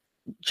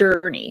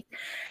journey.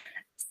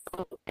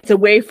 So it's a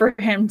way for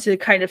him to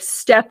kind of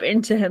step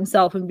into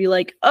himself and be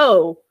like,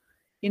 oh,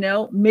 you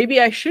know, maybe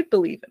I should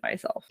believe in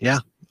myself. Yeah,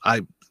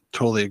 I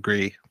totally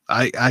agree.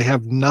 I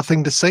have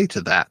nothing to say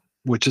to that,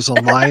 which is a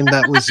line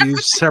that was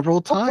used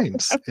several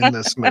times in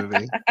this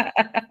movie.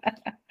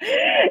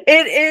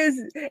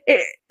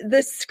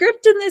 The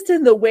script in this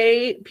and the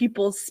way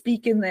people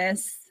speak in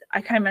this,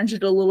 I kind of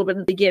mentioned a little bit in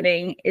the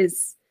beginning,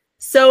 is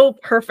so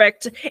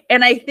perfect.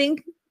 And I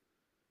think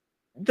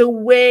the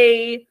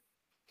way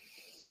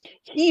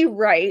he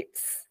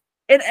writes,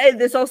 and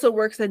this also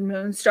works in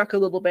Moonstruck a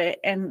little bit,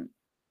 and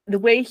the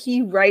way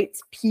he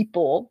writes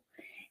people,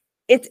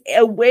 it's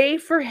a way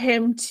for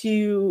him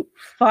to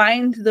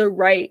find the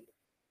right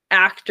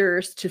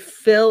actors to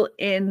fill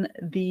in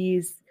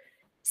these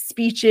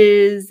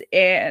speeches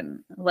and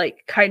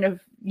like kind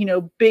of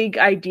big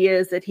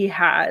ideas that he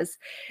has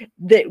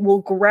that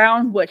will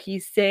ground what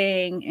he's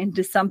saying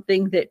into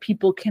something that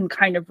people can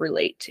kind of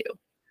relate to.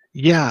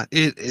 Yeah,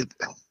 it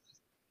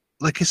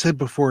like I said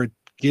before, it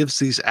gives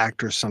these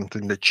actors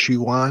something to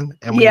chew on.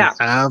 And when you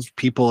have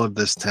people of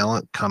this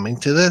talent coming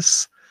to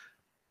this,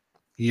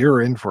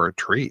 you're in for a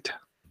treat.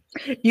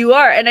 You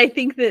are. And I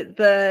think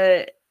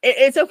that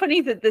it's so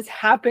funny that this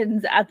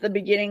happens at the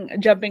beginning,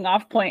 jumping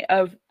off point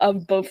of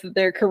both of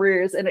their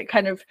careers, and it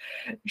kind of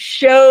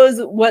shows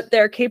what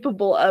they're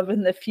capable of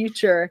in the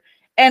future.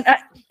 And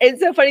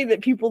it's so funny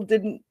that people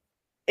didn't,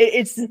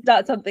 it's just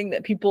not something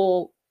that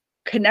people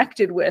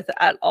connected with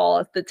at all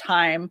at the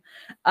time.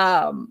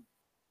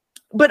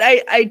 But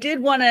I did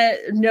want to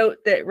note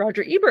that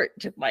Roger Ebert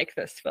did like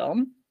this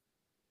film.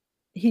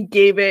 He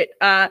gave it,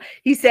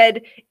 he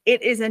said,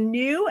 "It is a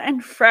new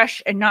and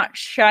fresh and not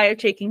shy of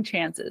taking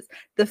chances.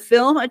 The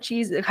film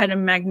achieves a kind of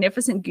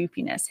magnificent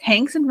goofiness.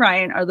 Hanks and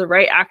Ryan are the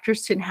right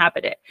actors to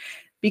inhabit it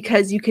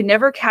because you can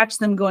never catch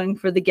them going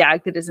for the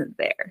gag that isn't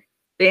there.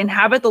 They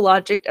inhabit the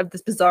logic of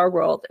this bizarre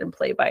world and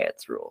play by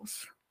its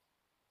rules."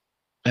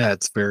 Yeah,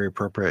 it's very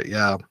appropriate.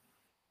 Yeah.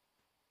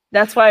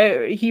 That's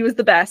why he was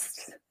the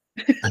best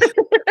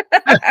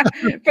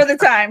for the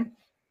time.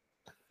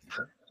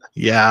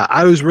 Yeah,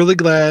 I was really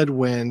glad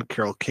when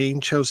Carol Kane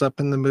shows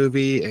up in the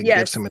movie and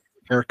gives him a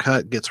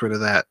haircut, gets rid of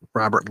that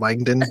Robert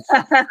Langdon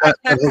cut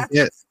that he'll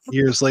get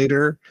years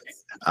later.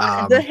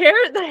 The hair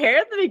at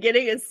the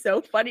beginning is so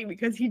funny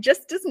because he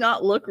just does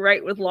not look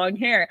right with long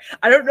hair.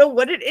 I don't know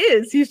what it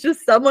is. He's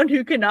just someone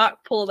who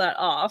cannot pull that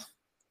off.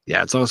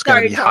 Yeah, it's almost got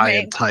to be high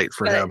and tight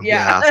for him.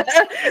 Yeah.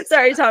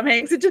 Sorry, Tom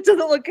Hanks. It just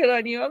doesn't look good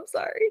on you. I'm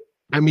sorry.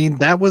 I mean,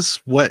 that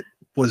was what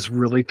was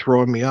really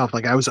throwing me off.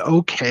 Like, I was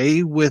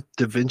okay with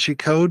Da Vinci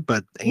Code,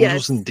 but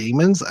Angels and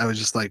Demons, I was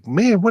just like,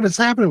 man, what is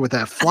happening with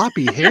that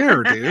floppy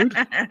hair, dude?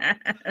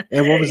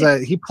 And what was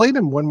that? He played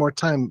him one more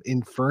time.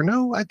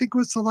 Inferno, I think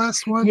was the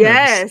last one.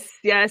 Yes,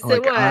 it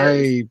was.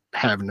 I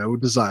have no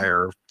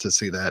desire to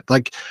see that.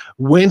 Like,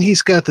 when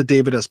he's got the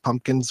David S.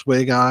 Pumpkins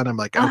wig on, I'm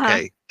like,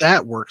 okay,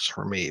 that works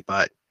for me.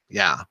 But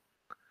yeah,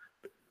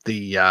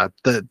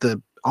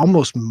 the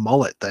almost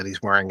mullet that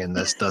he's wearing in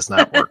this does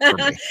not work for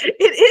me.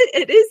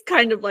 It is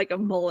kind of like a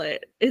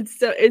mullet.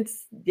 It's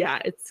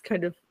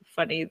kind of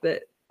funny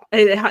that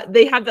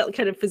they have that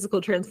kind of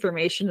physical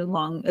transformation as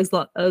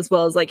well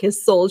as like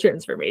his soul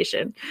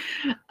transformation.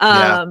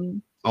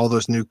 All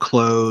those new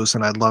clothes,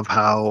 and I love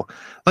how,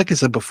 like I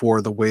said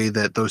before, the way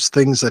that those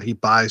things that he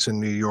buys in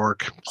New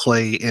York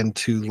play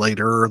into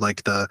later,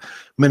 like the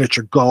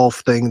miniature golf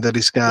thing that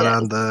he's got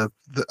on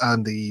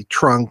the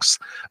trunks,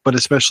 but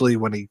especially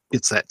when he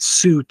gets that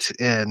suit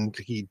and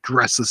he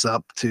dresses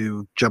up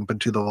to jump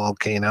into the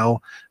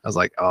volcano. I was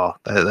like, oh,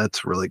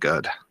 that's really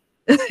good.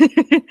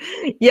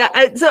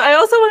 Yeah. So I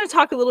also want to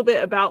talk a little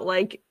bit about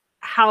like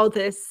how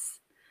it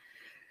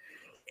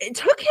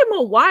took him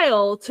a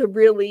while to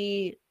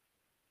really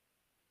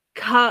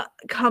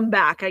come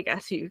back, I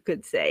guess you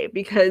could say,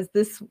 because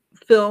this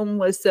film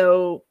was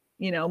so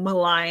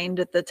maligned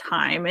at the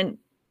time, and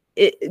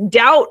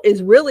doubt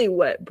is really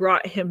what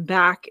brought him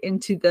back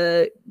into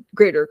the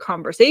greater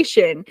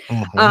conversation.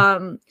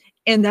 And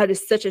that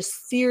is such a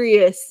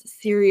serious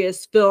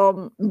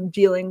film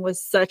dealing with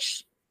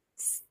such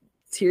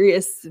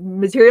serious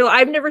material.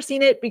 I've never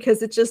seen it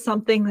because it's just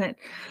something that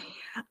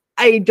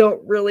I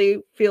don't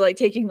really feel like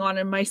taking on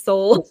in my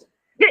soul.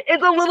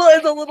 It's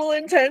a little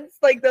intense,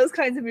 like those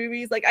kinds of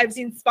movies. Like, I've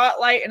seen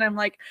Spotlight and I'm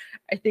like,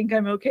 I think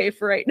I'm okay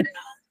for right now.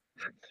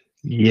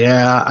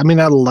 Yeah, I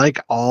mean, I like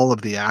all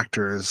of the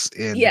actors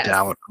in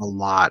Doubt a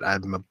lot.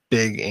 I'm a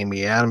big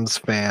Amy Adams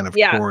fan, of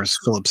course,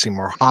 Philip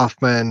Seymour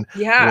Hoffman.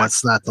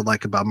 What's not to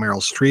like about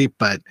Meryl Streep?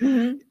 But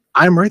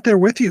I'm right there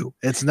with you.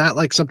 It's not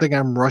like something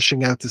I'm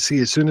rushing out to see.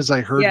 As soon as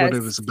I heard what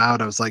it was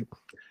about, I was like,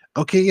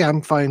 okay, yeah,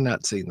 I'm fine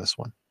not seeing this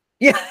one.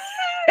 Yeah.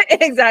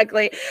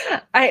 Exactly.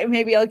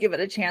 Maybe I'll give it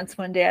a chance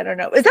one day. I don't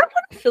know. Is that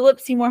one of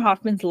Philip Seymour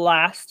Hoffman's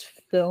last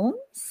films?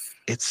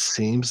 It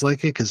seems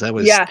like it, because that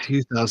was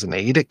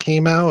 2008 it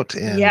came out.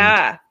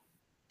 And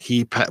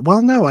he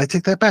well, no, I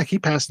take that back. He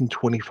passed in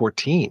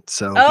 2014.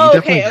 So he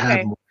definitely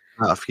had more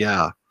stuff.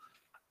 Yeah.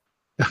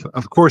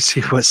 Of course,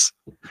 he was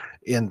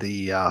in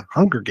the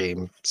Hunger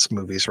Games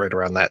movies right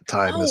around that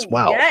time as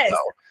well. Yes. So.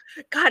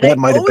 God, that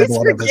might have been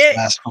one of his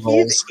last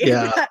roles.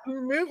 Yeah, that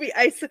movie.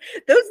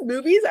 Those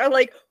movies are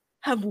like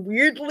have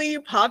weirdly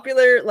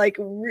popular, like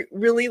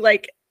really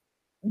like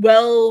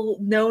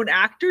well-known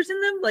actors in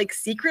them, like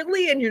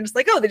secretly, and you're just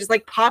like, oh, they just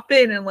like pop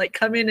in and like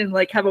come in and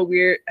like have a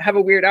weird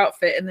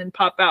outfit and then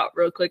pop out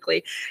real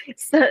quickly.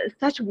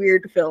 Such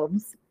weird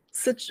films,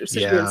 such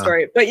weird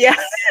story. But yeah,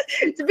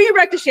 to be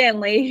back to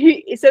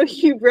Shanley,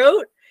 he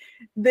wrote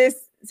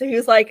this. So he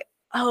was like,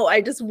 oh,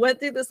 I just went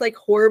through this like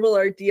horrible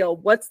ordeal.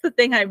 What's the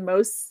thing I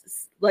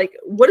most like?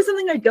 What is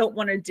something I don't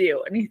want to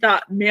do? And he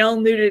thought male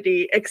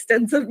nudity,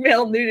 extensive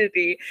male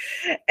nudity.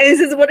 And he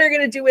says, what are you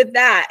going to do with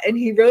that? And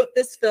he wrote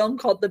this film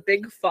called The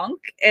Big Funk.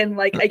 And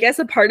like, I guess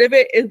a part of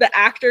it is the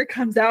actor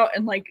comes out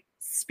and like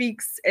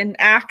speaks and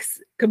acts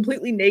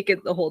completely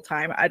naked the whole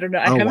time. I don't know.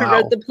 I Oh, haven't wow.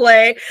 read the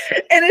play.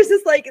 And it's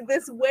just like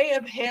this way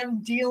of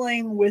him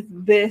dealing with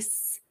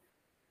this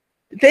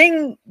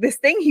thing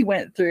he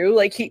went through.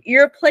 Like,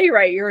 you're a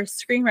playwright, you're a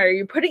screenwriter,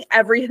 you're putting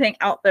everything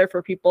out there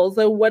for people.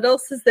 So what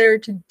else is there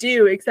to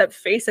do except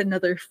face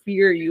another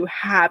fear you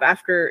have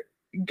after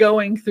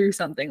going through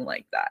something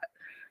like that?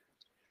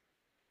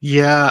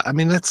 Yeah, I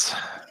mean, that's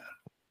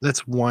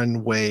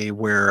one way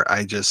where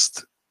I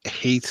just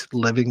hate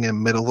living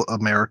in middle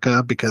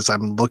America, because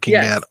I'm looking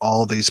at Yes.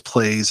 all these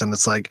plays and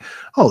it's like,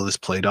 oh, this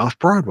played off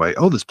Broadway.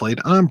 Oh, this played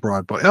on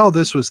Broadway. Oh,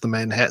 this was the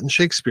Manhattan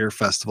Shakespeare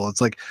Festival. It's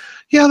like,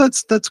 yeah,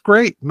 that's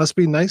great. Must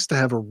be nice to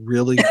have a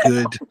really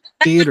good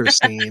theater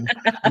scene.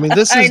 I mean,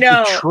 this I is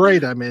know.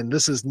 Detroit. I mean,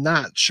 this is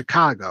not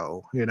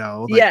Chicago, you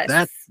know, like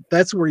Yes.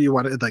 that's where you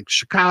want to, like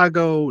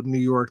Chicago, New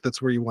York,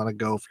 that's where you want to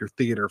go if you're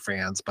theater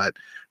fans. But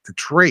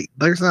Detroit,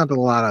 there's not a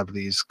lot of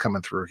these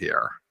coming through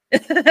here.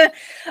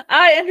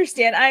 I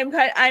understand.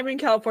 I'm in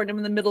California. I'm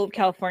in the middle of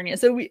California,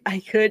 so I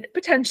could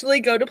potentially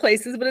go to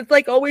places, but it's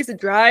like always a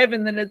drive,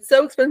 and then it's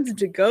so expensive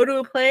to go to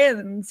a play, and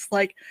then it's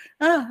like,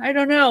 I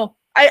don't know.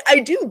 I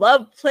do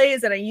love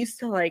plays, and I used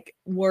to like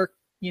work,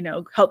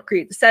 help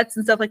create the sets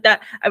and stuff like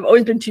that. I've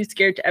always been too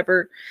scared to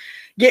ever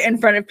get in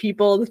front of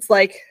people. It's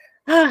like,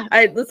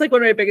 that's like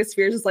one of my biggest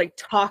fears is like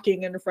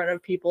talking in front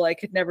of people. I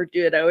could never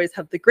do it. I always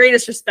have the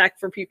greatest respect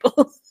for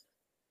people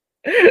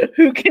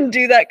who can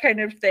do that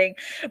kind of thing.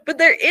 But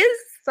there is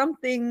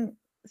something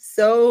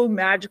so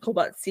magical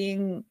about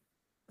seeing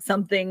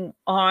something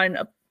on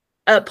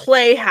a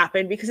play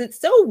happen, because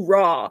it's so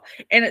raw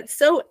and it's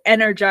so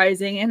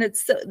energizing, and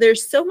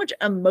there's so much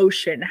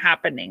emotion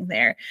happening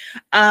there.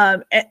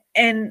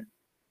 And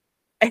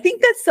I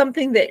think that's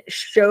something that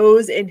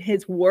shows in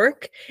his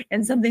work,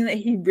 and something that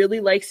he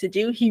really likes to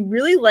do. He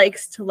really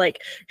likes to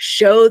like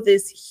show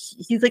this.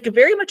 He's like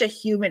very much a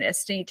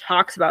humanist, and he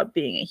talks about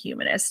being a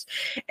humanist,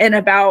 and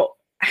about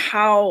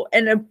how,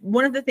 and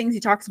one of the things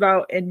he talks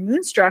about in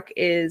Moonstruck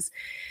is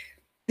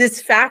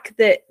this fact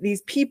that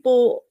these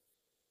people,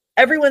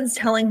 everyone's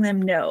telling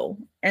them no.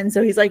 And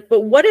so he's like,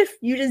 but what if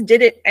you just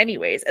did it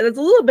anyways? And it's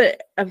a little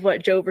bit of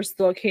what Joe versus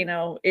the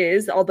Volcano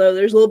is, although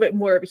there's a little bit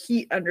more of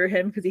heat under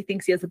him because he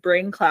thinks he has a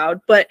brain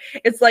cloud. But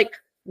it's like,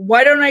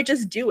 why don't I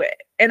just do it?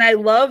 And I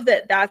love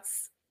that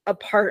that's a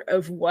part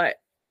of what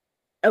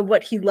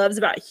he loves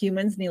about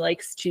humans, and he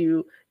likes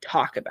to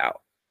talk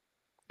about.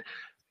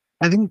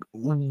 I think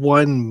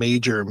one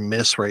major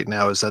miss right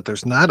now is that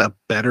there's not a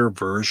better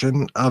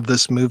version of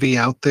this movie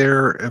out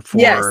there for,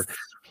 Yes.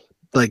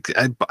 like,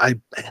 I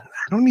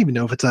don't even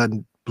know if it's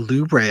on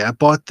Blu-ray. I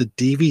bought the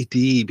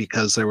DVD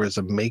because there was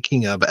a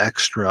making of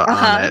extra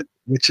on it,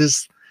 which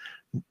is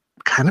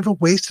kind of a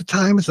waste of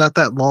time. It's not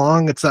that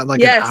long. It's not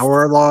like an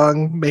hour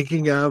long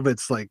making of.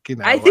 It's like,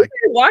 I think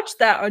I watched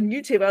that on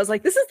YouTube. I was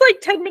like, this is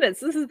like 10 minutes.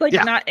 This is like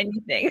not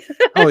anything.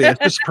 Oh yeah, it's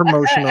just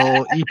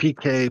promotional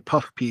EPK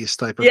puff piece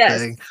type of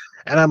thing.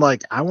 And I'm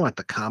like, I want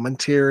the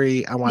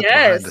commentary. I want the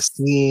behind the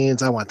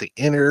scenes. I want the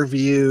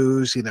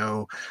interviews,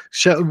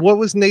 what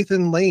was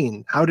Nathan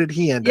Lane? How did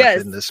he end up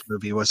in this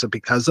movie? Was it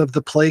because of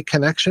the play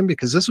connection?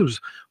 Because this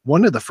was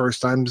one of the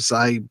first times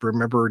I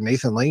remember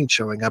Nathan Lane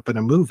showing up in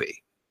a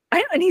movie. I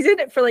know, and he's in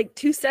it for like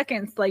 2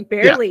 seconds, like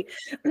barely.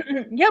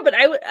 Yeah, but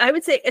I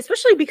would say,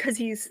 especially because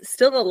he's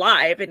still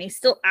alive and he's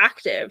still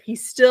active.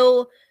 He's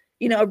still,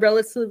 a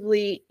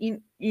relatively,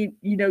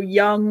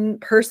 young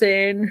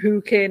person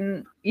who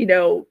can,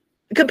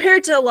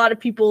 compared to a lot of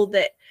people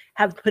that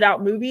have put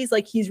out movies,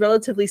 like he's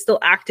relatively still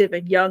active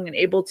and young and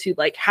able to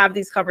like have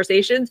these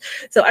conversations.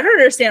 So I don't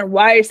understand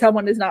why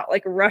someone is not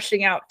like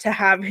rushing out to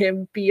have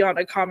him be on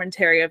a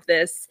commentary of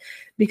this,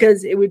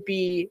 because it would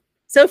be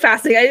so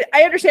fascinating.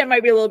 I understand it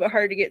might be a little bit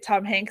hard to get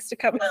Tom Hanks to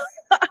come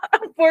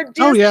on board.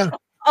 Oh yeah.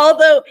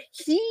 Although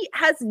he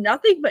has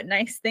nothing but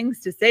nice things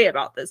to say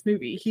about this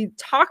movie. He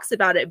talks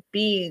about it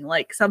being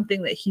like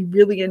something that he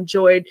really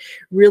enjoyed,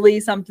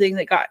 really something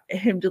that got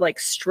him to like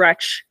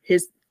stretch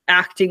his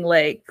acting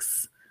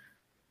legs.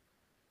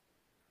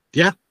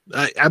 Yeah.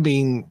 I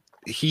mean,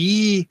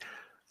 he,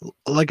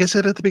 like I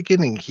said at the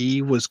beginning,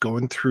 he was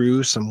going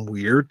through some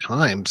weird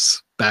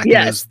times back in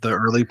the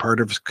early part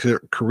of his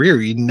career.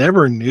 He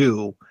never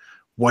knew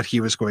what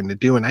he was going to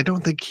do, and I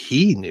don't think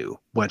he knew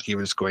what he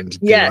was going to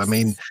do. I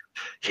mean,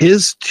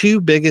 his two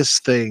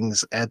biggest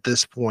things at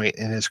this point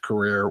in his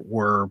career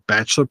were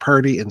Bachelor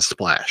Party and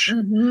Splash.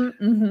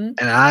 And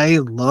I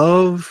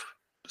love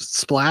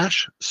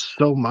Splash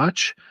so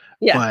much,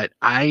 but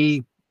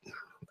I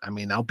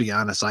mean, I'll be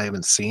honest, I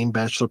haven't seen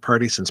Bachelor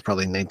Party since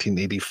probably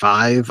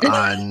 1985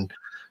 on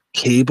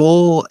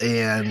cable,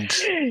 and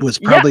was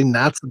probably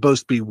not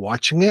supposed to be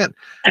watching it.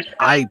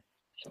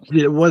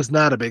 It was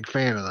not a big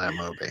fan of that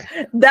movie.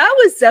 That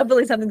was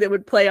definitely something that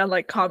would play on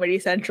like Comedy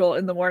Central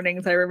in the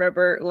mornings. I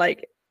remember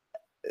like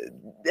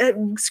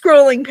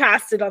scrolling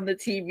past it on the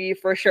TV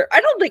for sure.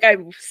 I don't think I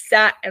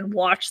sat and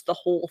watched the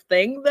whole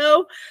thing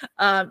though.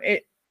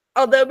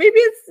 Although maybe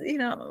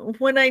it's,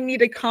 when I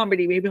need a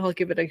comedy, maybe I'll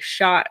give it a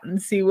shot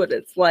and see what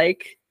it's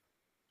like.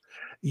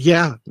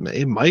 Yeah,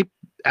 it might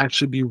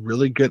actually be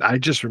really good. I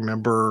just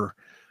remember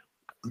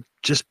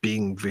just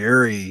being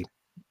very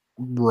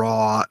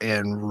raw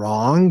and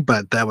wrong,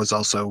 but that was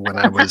also when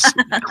I was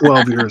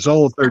 12 years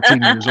old,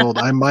 13 years old.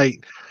 I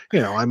might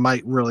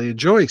really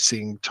enjoy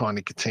seeing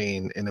Tawny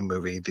Katane in a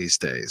movie these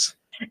days.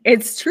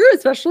 It's true,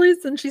 especially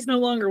since she's no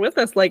longer with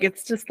us. Like,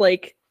 it's just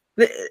like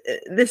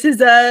this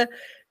is a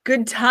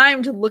good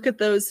time to look at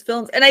those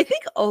films. And I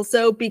think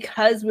also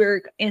because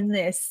we're in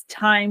this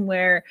time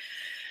where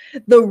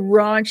the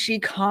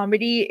raunchy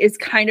comedy is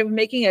kind of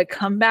making a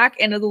comeback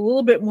and is a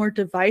little bit more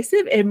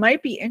divisive, it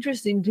might be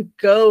interesting to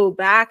go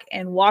back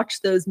and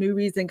watch those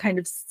movies and kind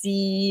of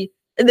see.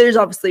 And there's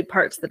obviously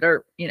parts that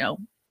are,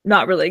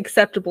 not really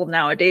acceptable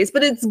nowadays,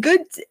 but it's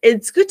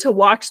good to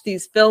watch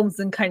these films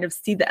and kind of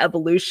see the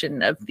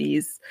evolution of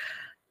these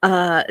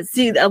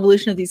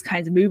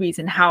kinds of movies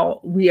and how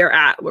we are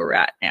at where we're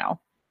at now.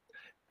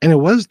 And it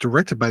was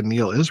directed by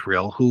Neil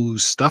Israel,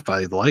 whose stuff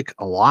I like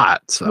a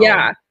lot. So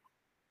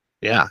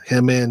yeah,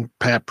 him and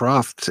Pat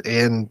Proft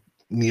and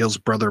Neil's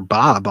brother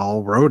Bob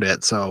all wrote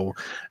it. So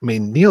I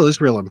mean, Neil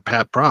Israel and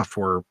Pat Proft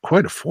were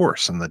quite a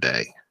force in the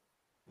day.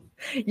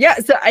 Yeah,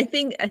 so I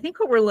think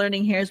what we're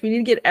learning here is we need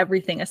to get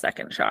everything a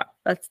second shot.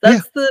 That's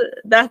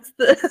the that's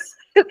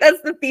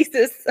the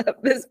thesis of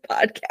this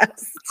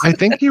podcast. I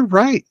think you're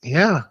right.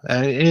 Yeah,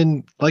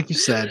 and like you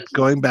said,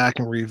 going back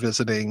and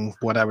revisiting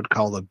what I would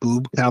call the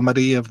boob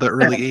comedy of the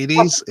early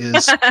 '80s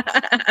is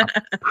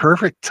a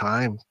perfect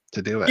time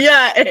to do it.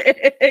 Yeah,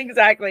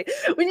 exactly.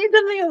 We need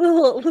something a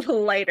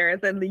little lighter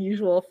than the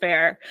usual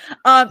fare.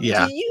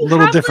 Yeah, a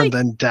little different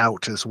than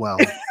Doubt as well.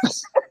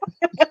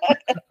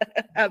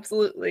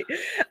 Absolutely.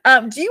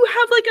 Do you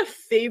have like a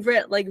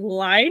favorite like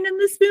line in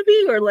this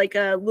movie, or like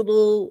a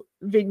little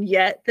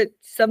vignette that's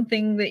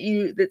something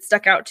that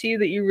stuck out to you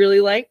that you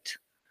really liked?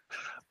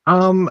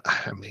 I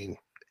mean,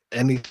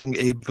 anything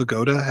Abe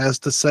Vigoda has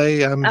to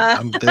say, I'm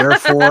there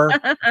for.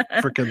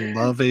 Freaking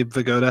love Abe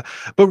Vigoda.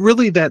 But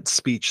really, that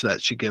speech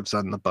that she gives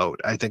on the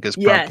boat, I think, is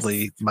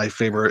probably my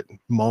favorite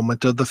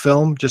moment of the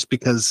film, just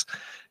because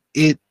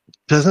it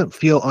doesn't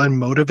feel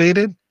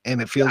unmotivated, and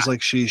it feels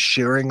like she's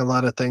sharing a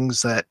lot of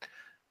things that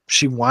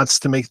she wants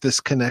to make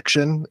this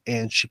connection,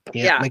 and she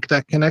can't make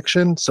that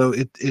connection. So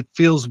it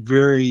feels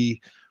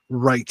very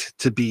right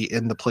to be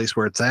in the place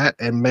where it's at,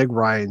 and Meg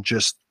Ryan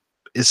just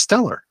is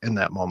stellar in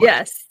that moment.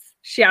 Yes,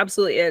 she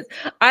absolutely is.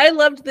 I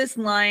loved this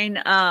line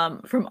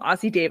from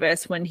Ossie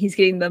Davis when he's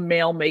getting the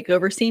male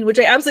makeover scene, which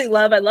I absolutely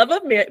love. I love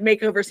a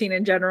makeover scene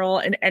in general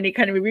in any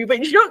kind of movie,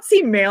 but you don't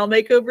see male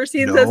makeover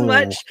scenes as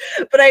much.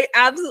 But I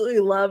absolutely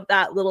love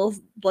that little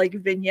like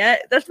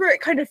vignette. That's where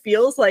it kind of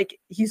feels like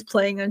he's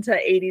playing into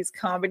 80s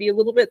comedy a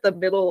little bit, the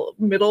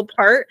middle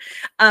part.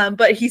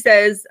 But he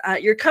says,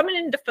 "You're coming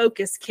into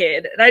focus,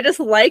 kid." And I just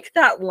like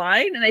that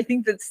line. And I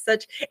think that's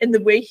and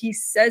the way he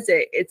says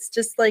it, it's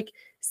just like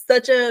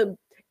such a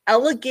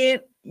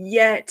elegant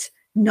yet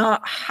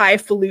not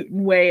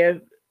highfalutin way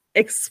of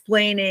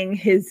explaining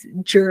his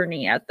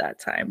journey at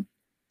that time.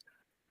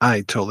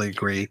 I totally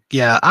agree.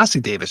 Yeah,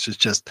 Ossie Davis is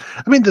just,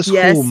 I mean, this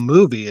whole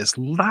movie is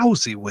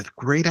lousy with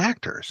great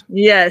actors.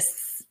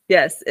 Yes,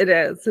 it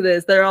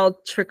is. They're all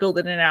trickled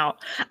in and out.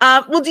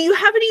 Well, do you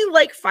have any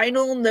like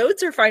final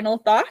notes or final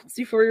thoughts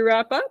before we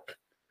wrap up?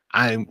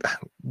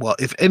 Well,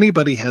 if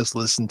anybody has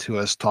listened to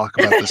us talk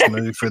about this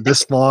movie for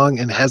this long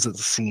and hasn't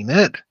seen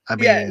it, I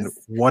mean,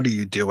 what are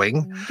you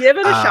doing? Give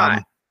it a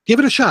shot. Give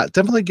it a shot.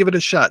 Definitely give it a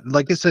shot.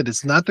 Like I said,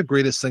 it's not the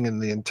greatest thing in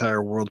the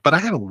entire world, but I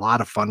had a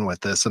lot of fun with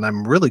this, and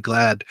I'm really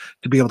glad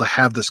to be able to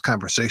have this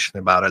conversation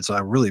about it. So I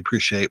really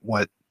appreciate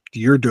what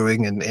you're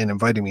doing and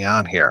inviting me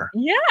on here.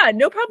 Yeah,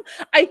 no problem.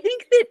 I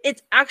think that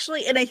it's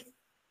actually,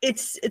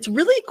 it's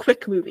really a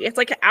quick movie. It's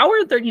like an hour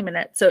and 30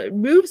 minutes. So it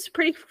moves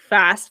pretty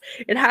fast.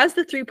 It has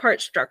the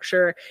 3-part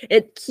structure.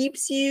 It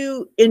keeps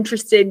you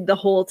interested the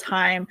whole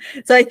time.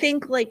 So I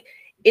think like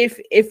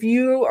if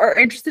you are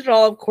interested at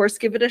all, of course,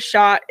 give it a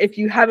shot. If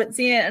you haven't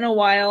seen it in a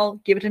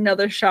while, give it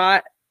another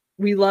shot.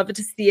 We love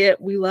to see it.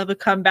 We love a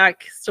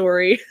comeback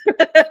story.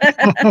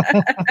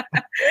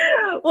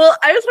 Well,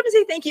 I just want to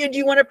say thank you. Do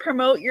you want to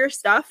promote your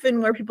stuff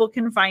and where people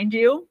can find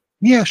you?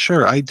 Yeah,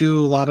 sure. I do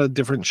a lot of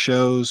different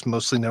shows,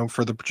 mostly known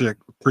for the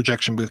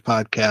Projection Booth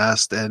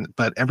podcast,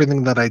 but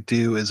everything that I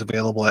do is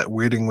available at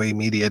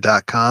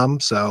weirdingwaymedia.com.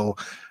 So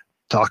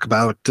talk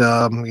about,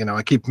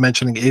 I keep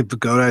mentioning Abe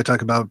Vigoda. I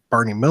talk about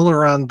Barney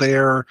Miller on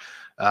there,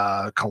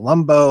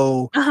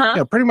 Columbo,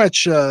 pretty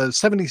much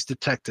 70s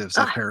detectives.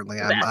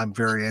 Apparently, I'm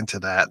very into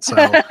that. So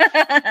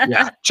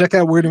yeah, check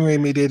out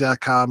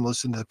weirdingwaymedia.com,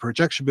 listen to the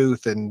Projection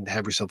Booth, and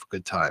have yourself a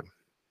good time.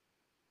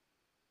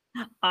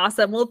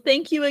 Awesome. Well,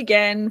 thank you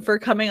again for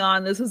coming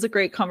on. This was a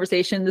great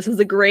conversation. This was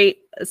a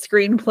great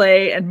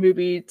screenplay and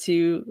movie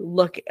to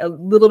look a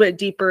little bit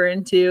deeper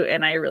into,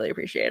 and I really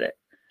appreciate it.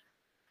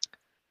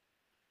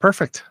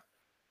 Perfect.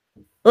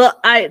 Well,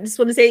 I just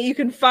want to say you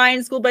can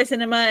find School by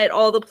Cinema at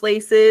all the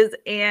places,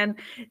 and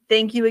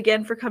thank you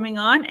again for coming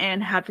on,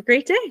 and have a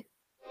great day.